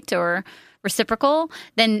 polite or reciprocal,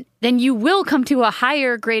 then you will come to a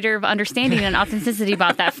higher, greater of understanding and authenticity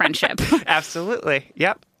about that friendship. Absolutely.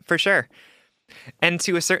 Yep, for sure. And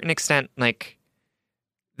to a certain extent,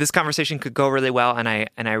 this conversation could go really well, and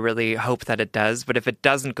I really hope that it does. But if it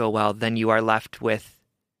doesn't go well, then you are left with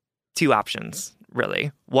two options,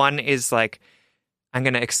 really. One is I'm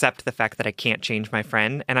going to accept the fact that I can't change my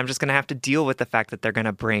friend, and I'm just going to have to deal with the fact that they're going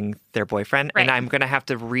to bring their boyfriend. Right. And I'm going to have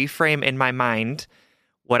to reframe in my mind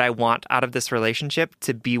what I want out of this relationship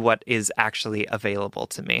to be what is actually available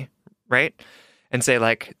to me, right? and say,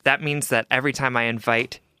 like, that means that every time I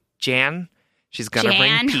invite Jan, she's going to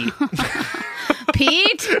bring Pete.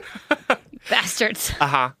 Pete? Bastards.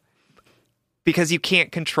 Because you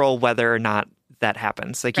can't control whether or not that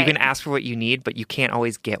happens. Like, you can ask for what you need, but you can't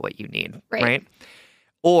always get what you need, right?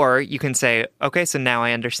 Or you can say, okay, so now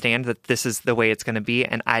I understand that this is the way it's going to be,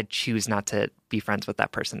 and I choose not to be friends with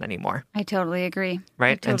that person anymore. I totally agree.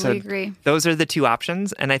 Right? I totally agree. Those are the two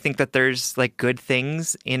options, and I think that there's, like, good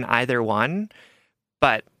things in either one,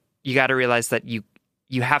 but you got to realize that you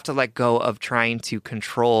have to let go of trying to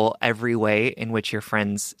control every way in which your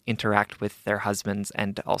friends interact with their husbands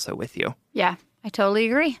and also with you. Yeah, I totally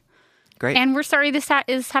agree. Great. And we're sorry this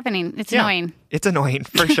is happening. It's annoying. It's annoying,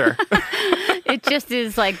 for sure. It just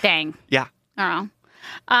is like, dang. Yeah. I don't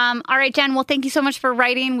know. All right, Jen. Well, thank you so much for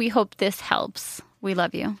writing. We hope this helps. We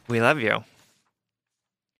love you. We love you.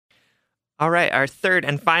 All right. Our third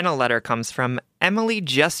and final letter comes from Emily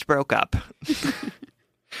Just Broke Up.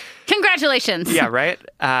 Congratulations. Yeah, right?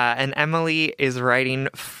 And Emily is writing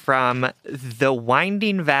from the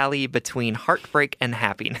winding valley between heartbreak and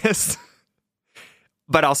happiness,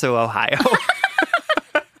 but also Ohio.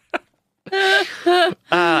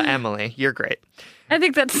 Emily, you're great. I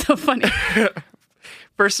think that's so funny.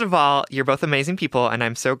 First of all, you're both amazing people, and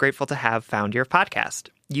I'm so grateful to have found your podcast.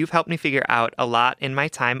 You've helped me figure out a lot in a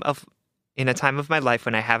time of my life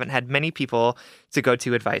when I haven't had many people to go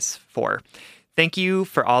to advice for. Thank you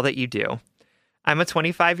for all that you do. I'm a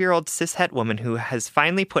 25-year-old cishet woman who has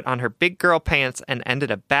finally put on her big girl pants and ended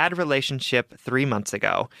a bad relationship 3 months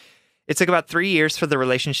ago. It took about 3 years for the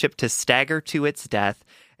relationship to stagger to its death,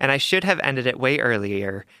 and I should have ended it way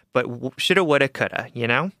earlier, but shoulda, woulda, coulda, you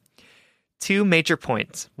know? 2 major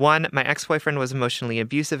points. 1, my ex-boyfriend was emotionally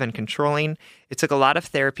abusive and controlling. It took a lot of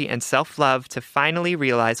therapy and self-love to finally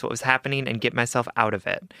realize what was happening and get myself out of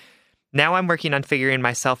it. Now I'm working on figuring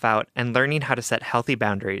myself out and learning how to set healthy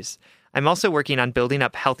boundaries. I'm also working on building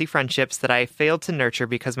up healthy friendships that I failed to nurture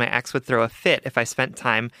because my ex would throw a fit if I spent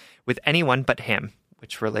time with anyone but him,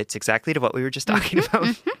 which relates exactly to what we were just talking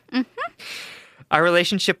about. Our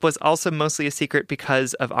relationship was also mostly a secret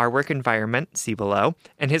because of our work environment, see below,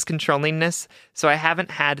 and his controllingness, so I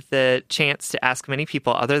haven't had the chance to ask many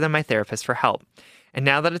people other than my therapist for help. And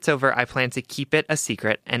now that it's over, I plan to keep it a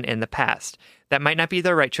secret and in the past. That might not be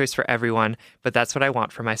the right choice for everyone, but that's what I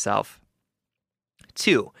want for myself.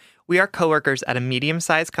 2, we are coworkers at a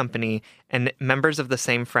medium-sized company and members of the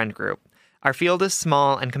same friend group. Our field is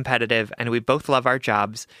small and competitive, and we both love our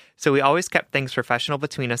jobs, so we always kept things professional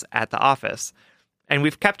between us at the office. And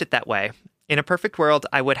we've kept it that way. In a perfect world,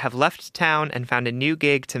 I would have left town and found a new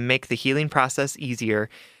gig to make the healing process easier.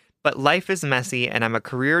 But life is messy, and I'm a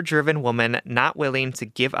career-driven woman not willing to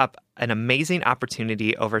give up an amazing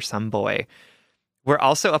opportunity over some boy. We're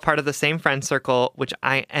also a part of the same friend circle, which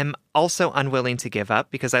I am also unwilling to give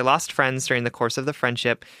up because I lost friends during the course of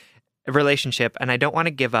the relationship, and I don't want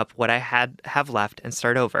to give up what I have left and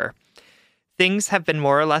start over. Things have been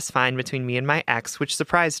more or less fine between me and my ex, which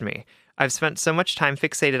surprised me. I've spent so much time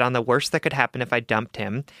fixated on the worst that could happen if I dumped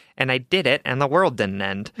him, and I did it, and the world didn't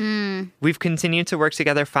end. We've continued to work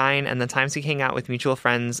together fine, and the times we hang out with mutual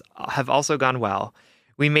friends have also gone well.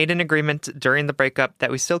 We made an agreement during the breakup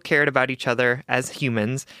that we still cared about each other as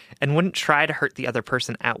humans and wouldn't try to hurt the other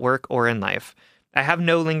person at work or in life. I have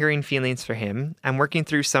no lingering feelings for him. I'm working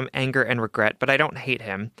through some anger and regret, but I don't hate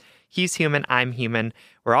him. He's human, I'm human.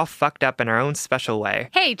 We're all fucked up in our own special way.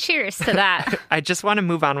 Hey, cheers to that. I just want to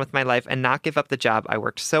move on with my life and not give up the job I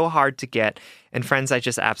worked so hard to get and friends I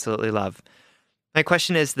just absolutely love. My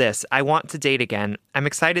question is this. I want to date again. I'm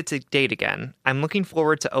excited to date again. I'm looking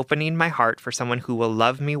forward to opening my heart for someone who will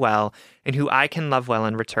love me well and who I can love well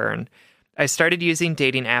in return. I started using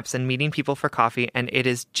dating apps and meeting people for coffee, and it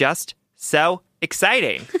is just so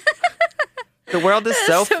exciting. The world is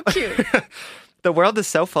so cute. The world is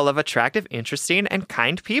so full of attractive, interesting, and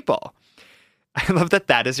kind people. I love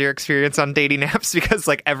that is your experience on dating apps because,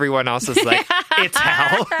 like, everyone else is like, it's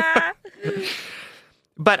hell.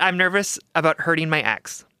 But I'm nervous about hurting my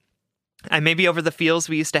ex. I may be over the feels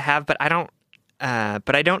we used to have, but I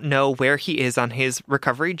don't know where he is on his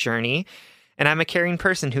recovery journey. And I'm a caring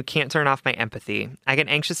person who can't turn off my empathy. I get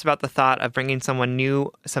anxious about the thought of bringing some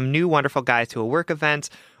new wonderful guy to a work event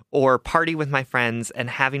or party with my friends and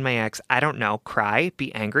having my ex, I don't know, cry,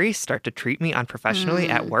 be angry, start to treat me unprofessionally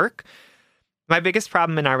at work. My biggest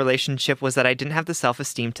problem in our relationship was that I didn't have the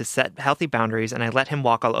self-esteem to set healthy boundaries, and I let him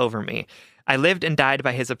walk all over me. I lived and died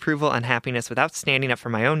by his approval and happiness without standing up for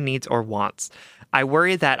my own needs or wants. I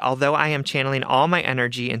worry that although I am channeling all my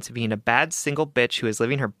energy into being a bad single bitch who is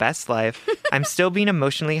living her best life, I'm still being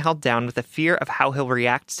emotionally held down with the fear of how he'll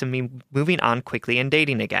react to me moving on quickly and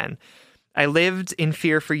dating again. I lived in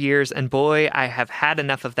fear for years, and boy, I have had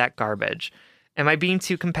enough of that garbage. Am I being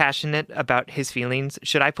too compassionate about his feelings?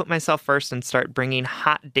 Should I put myself first and start bringing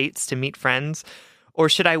hot dates to meet friends? Or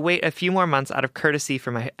should I wait a few more months out of courtesy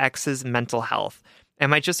for my ex's mental health?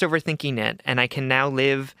 Am I just overthinking it, and I can now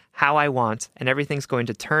live how I want, and everything's going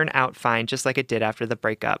to turn out fine just like it did after the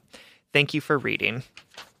breakup? Thank you for reading.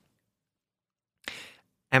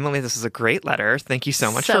 Emily, this is a great letter. Thank you so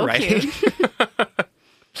much for writing.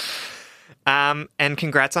 And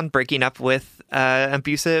congrats on breaking up with an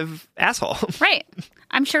abusive asshole. Right.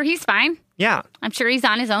 I'm sure he's fine. Yeah. I'm sure he's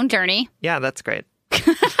on his own journey. Yeah, that's great.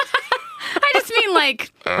 I just mean,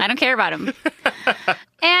 like, I don't care about him.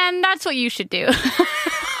 And that's what you should do.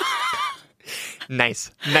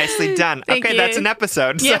 Nice. Nicely done. Thank okay, you. That's an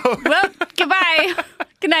episode. Yep. So. Well, goodbye.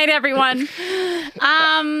 Good night, everyone.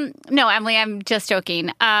 No, Emily, I'm just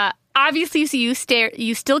joking. Obviously, so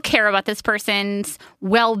you still care about this person's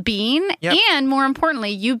well-being. Yep. And more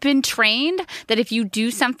importantly, you've been trained that if you do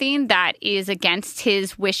something that is against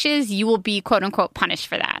his wishes, you will be, quote unquote, punished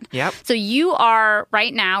for that. Yep. So you are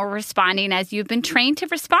right now responding as you've been trained to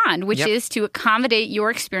respond, which Yep. is to accommodate your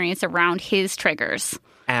experience around his triggers.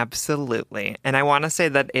 Absolutely. And I want to say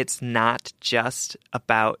that it's not just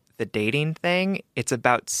about the dating thing. It's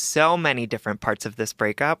about so many different parts of this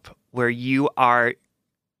breakup where you are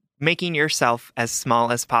making yourself as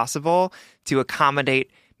small as possible to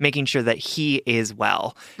accommodate making sure that he is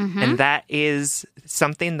well. Mm-hmm. And that is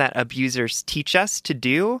something that abusers teach us to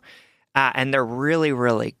do. And they're really,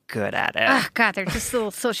 really good at it. Oh, God, they're just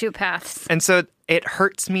little sociopaths. And so it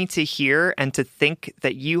hurts me to hear and to think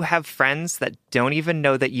that you have friends that don't even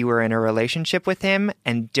know that you were in a relationship with him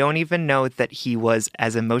and don't even know that he was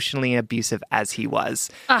as emotionally abusive as he was.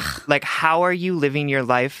 Ugh. Like, how are you living your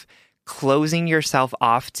life closing yourself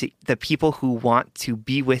off to the people who want to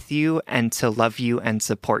be with you and to love you and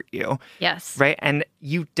support you? Yes. Right? And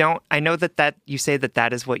you don't, I know that you say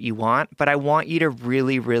that is what you want, but I want you to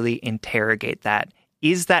really, really interrogate that.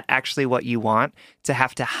 Is that actually what you want? To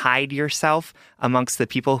have to hide yourself amongst the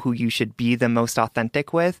people who you should be the most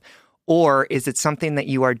authentic with? Or is it something that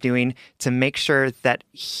you are doing to make sure that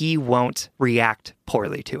he won't react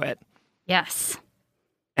poorly to it? Yes.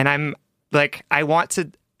 And I'm like, I want to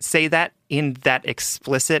say that in that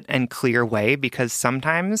explicit and clear way, because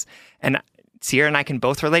sometimes, and Sierra and I can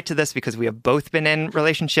both relate to this because we have both been in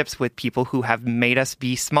relationships with people who have made us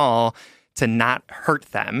be small to not hurt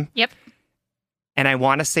them. Yep. And I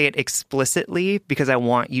want to say it explicitly because I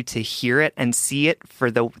want you to hear it and see it for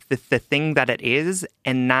the thing that it is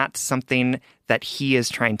and not something that he is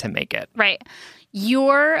trying to make it. Right.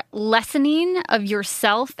 Your lessening of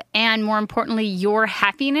yourself and, more importantly, your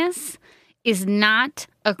happiness is not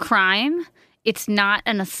a crime. It's not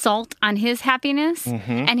an assault on his happiness.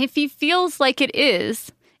 Mm-hmm. And if he feels like it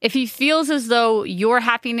is, if he feels as though your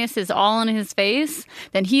happiness is all in his face,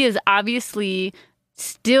 then he is obviously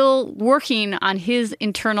still working on his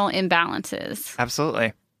internal imbalances.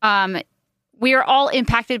 Absolutely. We are all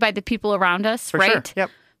impacted by the people around us, For right? sure. Yep.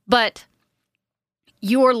 But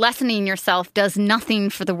your lessening yourself does nothing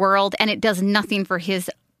for the world, and it does nothing for his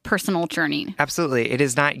personal journey. Absolutely. It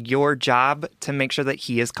is not your job to make sure that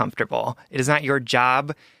he is comfortable. It is not your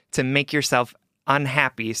job to make yourself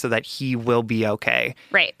unhappy so that he will be okay.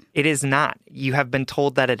 Right. It is not. You have been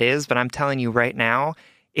told that it is, but I'm telling you right now,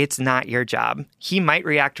 it's not your job. He might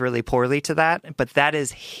react really poorly to that, but that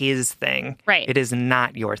is his thing. Right. It is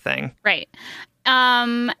not your thing. Right.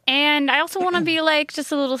 And I also want to be like,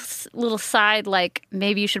 just a little side, like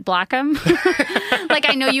maybe you should block him. Like,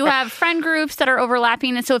 I know you have friend groups that are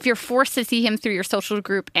overlapping. And so if you're forced to see him through your social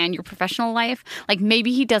group and your professional life, like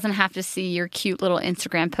maybe he doesn't have to see your cute little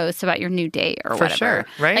Instagram posts about your new date or For whatever. sure,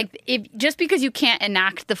 right? Like, just because you can't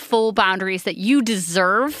enact the full boundaries that you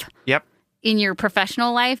deserve Yep. in your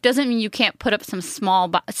professional life doesn't mean you can't put up some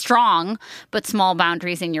strong but small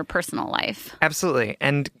boundaries in your personal life. Absolutely.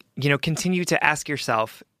 And, continue to ask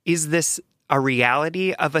yourself, is this a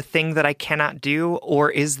reality of a thing that I cannot do?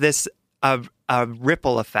 Or is this a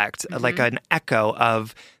ripple effect, like an echo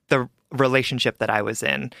of the relationship that I was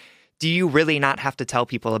in? Do you really not have to tell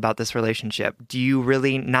people about this relationship? Do you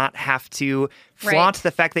really not have to flaunt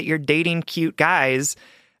the fact that you're dating cute guys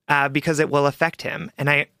because it will affect him? And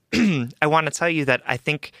I want to tell you that I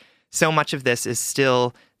think so much of this is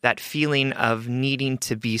still that feeling of needing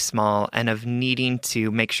to be small and of needing to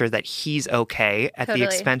make sure that he's okay at the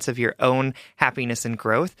expense of your own happiness and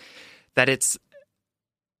growth, that it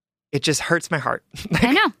just hurts my heart.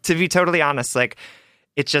 I know. To be totally honest, like,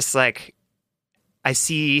 it's just like, I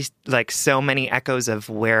see like so many echoes of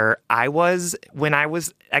where I was when I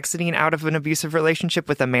was exiting out of an abusive relationship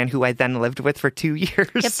with a man who I then lived with for 2 years.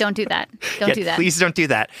 Yep, don't do that. Don't do that. Please don't do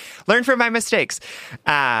that. Learn from my mistakes.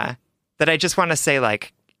 That I just want to say,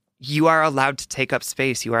 like, you are allowed to take up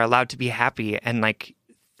space. You are allowed to be happy. And like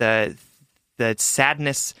the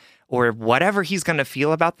sadness or whatever he's going to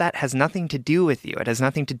feel about that has nothing to do with you. It has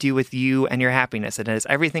nothing to do with you and your happiness. It has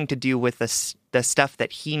everything to do with the stuff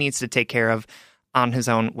that he needs to take care of on his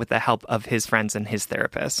own with the help of his friends and his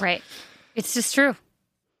therapist. Right. It's just true.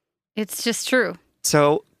 It's just true.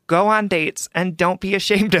 So go on dates and don't be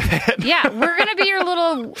ashamed of it. Yeah, we're going to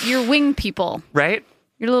be your wing people. Right?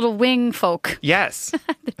 Your little wing folk. Yes.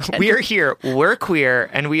 We are here. We're queer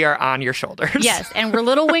and we are on your shoulders. Yes. And we're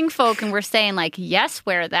little wing folk and we're saying like, yes,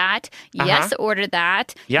 wear that. Yes, order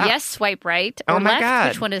that. Yeah. Yes, swipe right or Oh my left. God.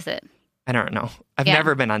 Which one is it? I don't know. I've Yeah.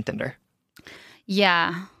 never been on Tinder.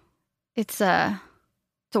 Yeah. It's a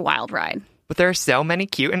wild ride. But there are so many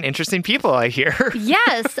cute and interesting people I hear.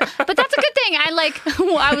 Yes, but that's a good thing.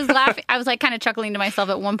 I was laughing. I was like kind of chuckling to myself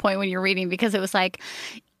at one point when you're reading because it was like,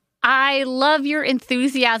 I love your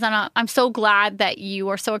enthusiasm. I'm so glad that you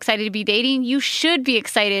are so excited to be dating. You should be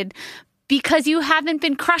excited because you haven't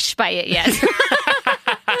been crushed by it yet.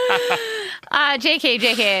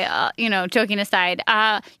 JK, joking aside,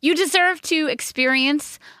 you deserve to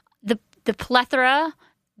experience the plethora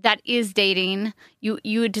that is dating.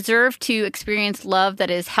 You deserve to experience love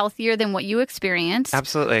that is healthier than what you experienced.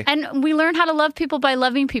 Absolutely. And we learn how to love people by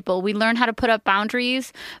loving people. We learn how to put up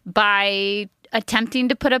boundaries by attempting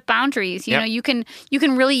to put up boundaries. You know, you can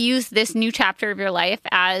really use this new chapter of your life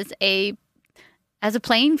as a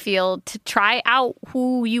playing field to try out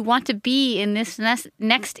who you want to be in this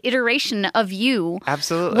next iteration of you.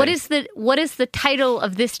 Absolutely. What is the title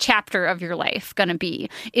of this chapter of your life going to be?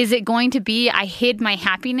 Is it going to be I hid my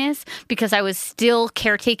happiness because I was still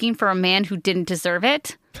caretaking for a man who didn't deserve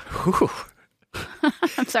it? Ooh.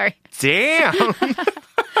 I'm sorry. Damn.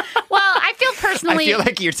 Well, I feel personally... I feel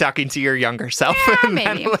like you're talking to your younger self. Yeah,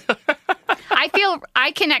 maybe.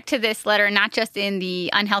 I connect to this letter not just in the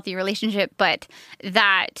unhealthy relationship, but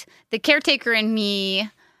that the caretaker in me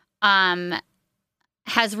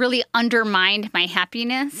has really undermined my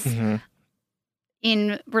happiness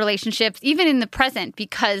in relationships, even in the present,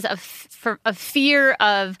 because of fear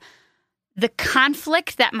of the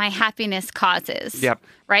conflict that my happiness causes. Yep.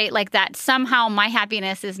 Right? Like that somehow my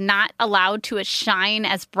happiness is not allowed to shine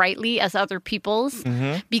as brightly as other people's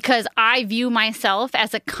because I view myself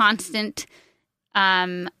as a constant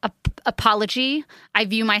apology. I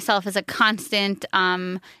view myself as a constant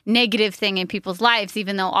negative thing in people's lives,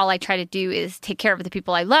 even though all I try to do is take care of the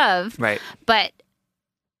people I love. Right. But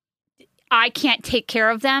I can't take care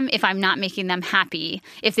of them if I'm not making them happy,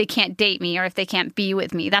 if they can't date me or if they can't be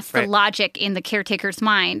with me. That's the logic in the caretaker's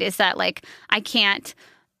mind, is that like I can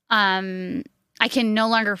no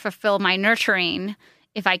longer fulfill my nurturing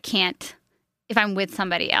if I'm with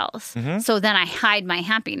somebody else. So then I hide my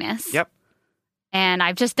happiness. Yep. And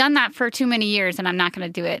I've just done that for too many years and I'm not going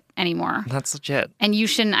to do it anymore. That's legit. And you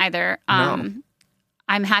shouldn't either. No.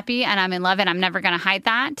 I'm happy and I'm in love and I'm never going to hide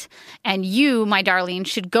that. And you, my darling,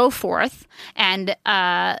 should go forth and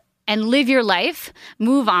live your life,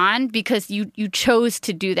 move on because you chose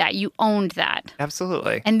to do that. You owned that.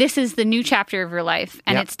 Absolutely. And this is the new chapter of your life.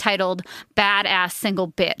 And it's titled Badass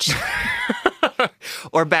Single Bitch.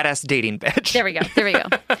 Or Badass Dating Bitch. There we go.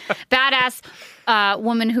 Badass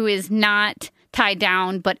woman who is not tied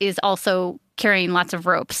down but is also carrying lots of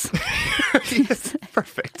ropes. Yes,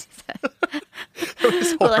 perfect.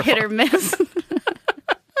 Will I hit or miss?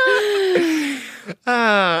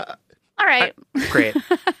 All right. Great.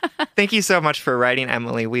 Thank you so much for writing,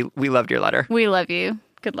 Emily. We loved your letter. We love you.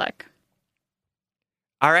 Good luck.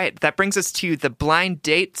 All right. That brings us to the blind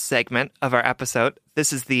date segment of our episode.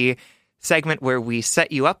 This is the segment where we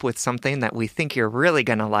set you up with something that we think you're really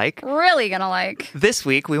going to like. Really going to like. This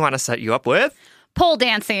week, we want to set you up with... pole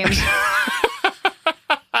dancing.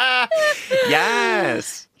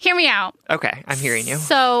 Yes. Hear me out. Okay. I'm hearing you.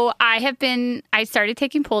 So I started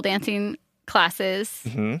taking pole dancing classes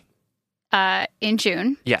in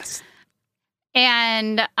June. Yes.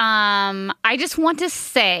 And I just want to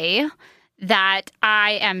say that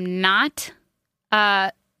I am not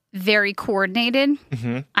very coordinated.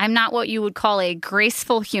 I'm not what you would call a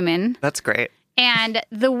graceful human. That's great. And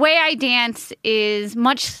the way I dance is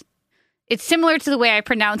it's similar to the way I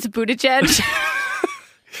pronounce Buttigieg.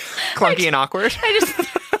 Clunky and awkward. I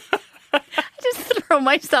just throw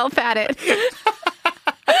myself at it.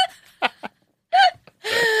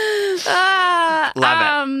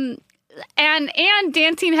 Love it. And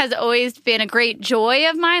dancing has always been a great joy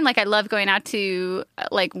of mine. Like I love going out to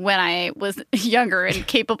like when I was younger and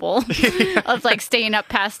capable of like staying up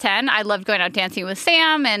past 10. I loved going out dancing with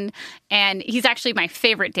Sam, and he's actually my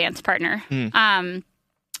favorite dance partner.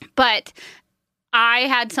 But I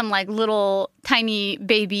had some like little tiny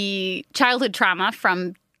baby childhood trauma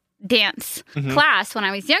from dance class when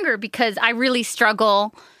I was younger because I really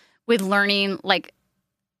struggle with learning. Like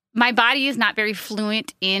my body is not very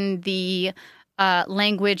fluent in the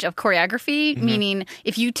language of choreography, meaning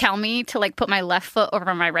if you tell me to like put my left foot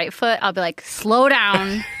over my right foot, I'll be like, slow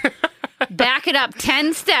down. Back it up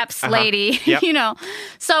 10 steps, lady. Yep. You know,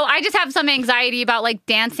 so I just have some anxiety about like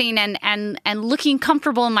dancing and looking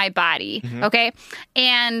comfortable in my body. Okay.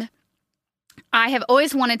 And I have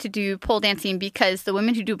always wanted to do pole dancing because the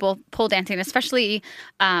women who do pole dancing, especially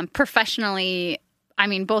professionally, I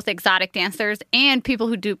mean, both exotic dancers and people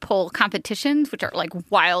who do pole competitions, which are like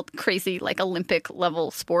wild, crazy, like Olympic level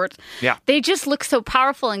sports. Yeah. They just look so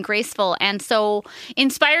powerful and graceful. And so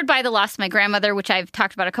inspired by the loss of my grandmother, which I've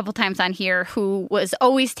talked about a couple times on here, who was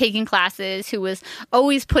always taking classes, who was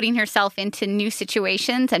always putting herself into new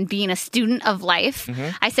situations and being a student of life.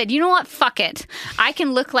 I said, you know what? Fuck it. I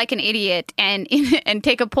can look like an idiot and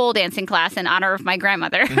take a pole dancing class in honor of my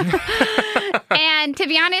grandmother. And to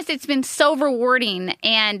be honest, it's been so rewarding.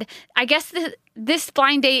 And I guess this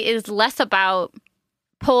blind date is less about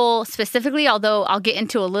pole specifically, although I'll get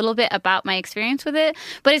into a little bit about my experience with it.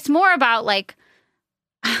 But it's more about like,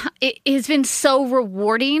 it has been so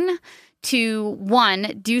rewarding to,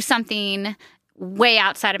 one, do something way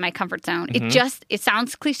outside of my comfort zone. It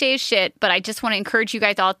sounds cliche as shit, but I just want to encourage you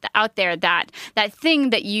guys out there that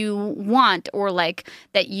thing that you want or like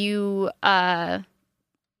that you,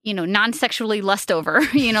 non-sexually lust over,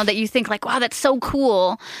 that you think like, wow, that's so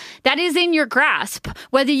cool. That is in your grasp,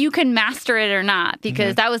 whether you can master it or not,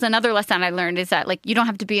 because that was another lesson I learned is that like, you don't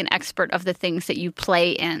have to be an expert of the things that you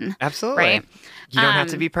play in. Absolutely. Right? You don't have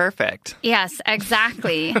to be perfect. Yes,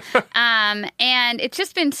 exactly. And it's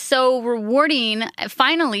just been so rewarding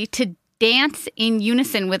finally to dance in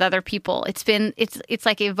unison with other people. It's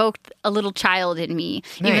like evoked a little child in me,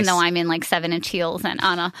 even though I'm in like 7-inch heels and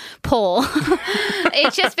on a pole.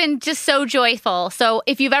 It's just been just so joyful. So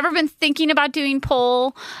if you've ever been thinking about doing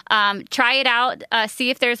pole, try it out.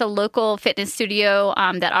 See if there's a local fitness studio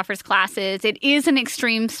that offers classes. It is an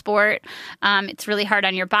extreme sport. It's really hard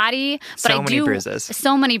on your body. But so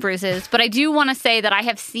many bruises. But I do want to say that I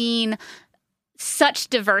have seen such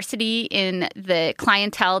diversity in the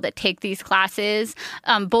clientele that take these classes,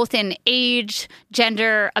 both in age,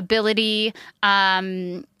 gender, ability,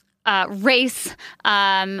 race,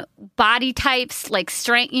 body types, like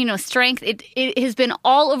strength. It has been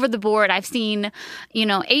all over the board. I've seen,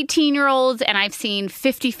 18-year-olds and I've seen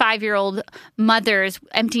 55-year-old mothers,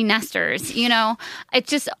 empty nesters, it's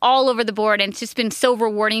just all over the board. And it's just been so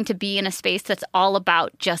rewarding to be in a space that's all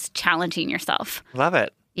about just challenging yourself. Love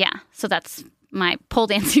it. Yeah. So that's my pole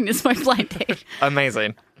dancing is my blind date.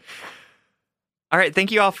 Amazing. All right. Thank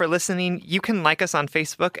you all for listening. You can like us on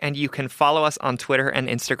Facebook and you can follow us on Twitter and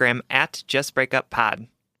Instagram at JustBreakUpPod.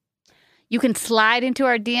 You can slide into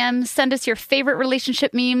our DMs, send us your favorite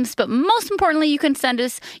relationship memes, but most importantly, you can send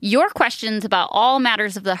us your questions about all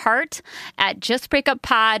matters of the heart at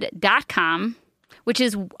justbreakuppod.com, which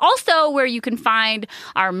is also where you can find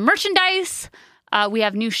our merchandise. We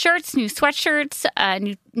have new shirts, new sweatshirts,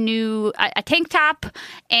 a tank top,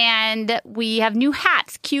 and we have new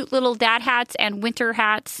hats, cute little dad hats and winter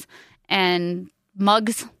hats and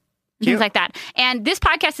mugs, things like that. And this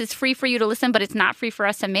podcast is free for you to listen, but it's not free for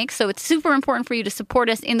us to make. So it's super important for you to support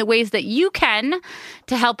us in the ways that you can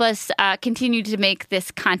to help us continue to make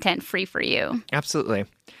this content free for you. Absolutely.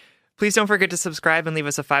 Please don't forget to subscribe and leave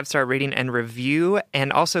us a 5-star rating and review,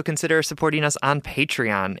 and also consider supporting us on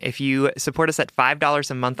Patreon. If you support us at $5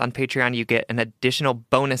 a month on Patreon, you get an additional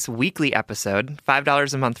bonus weekly episode,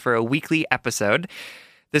 $5 a month for a weekly episode.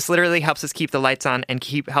 This literally helps us keep the lights on and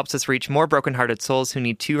helps us reach more brokenhearted souls who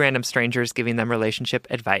need two random strangers giving them relationship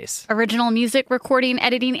advice. Original music, recording,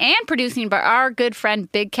 editing, and producing by our good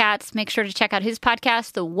friend Big Cats. Make sure to check out his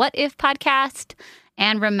podcast, the What If Podcast.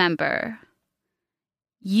 And remember,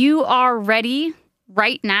 you are ready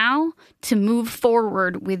right now to move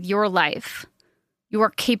forward with your life. You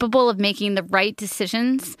are capable of making the right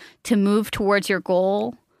decisions to move towards your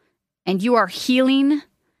goal. And you are healing,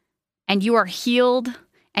 and you are healed,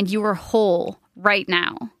 and you are whole right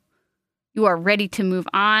now. You are ready to move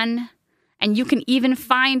on. And you can even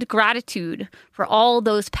find gratitude for all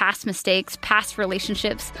those past mistakes, past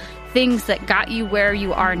relationships, things that got you where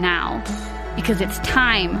you are now. Because it's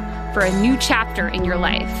time for a new chapter in your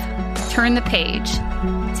life. Turn the page.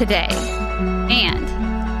 today.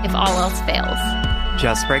 And if all else fails,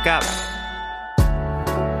 Just break up.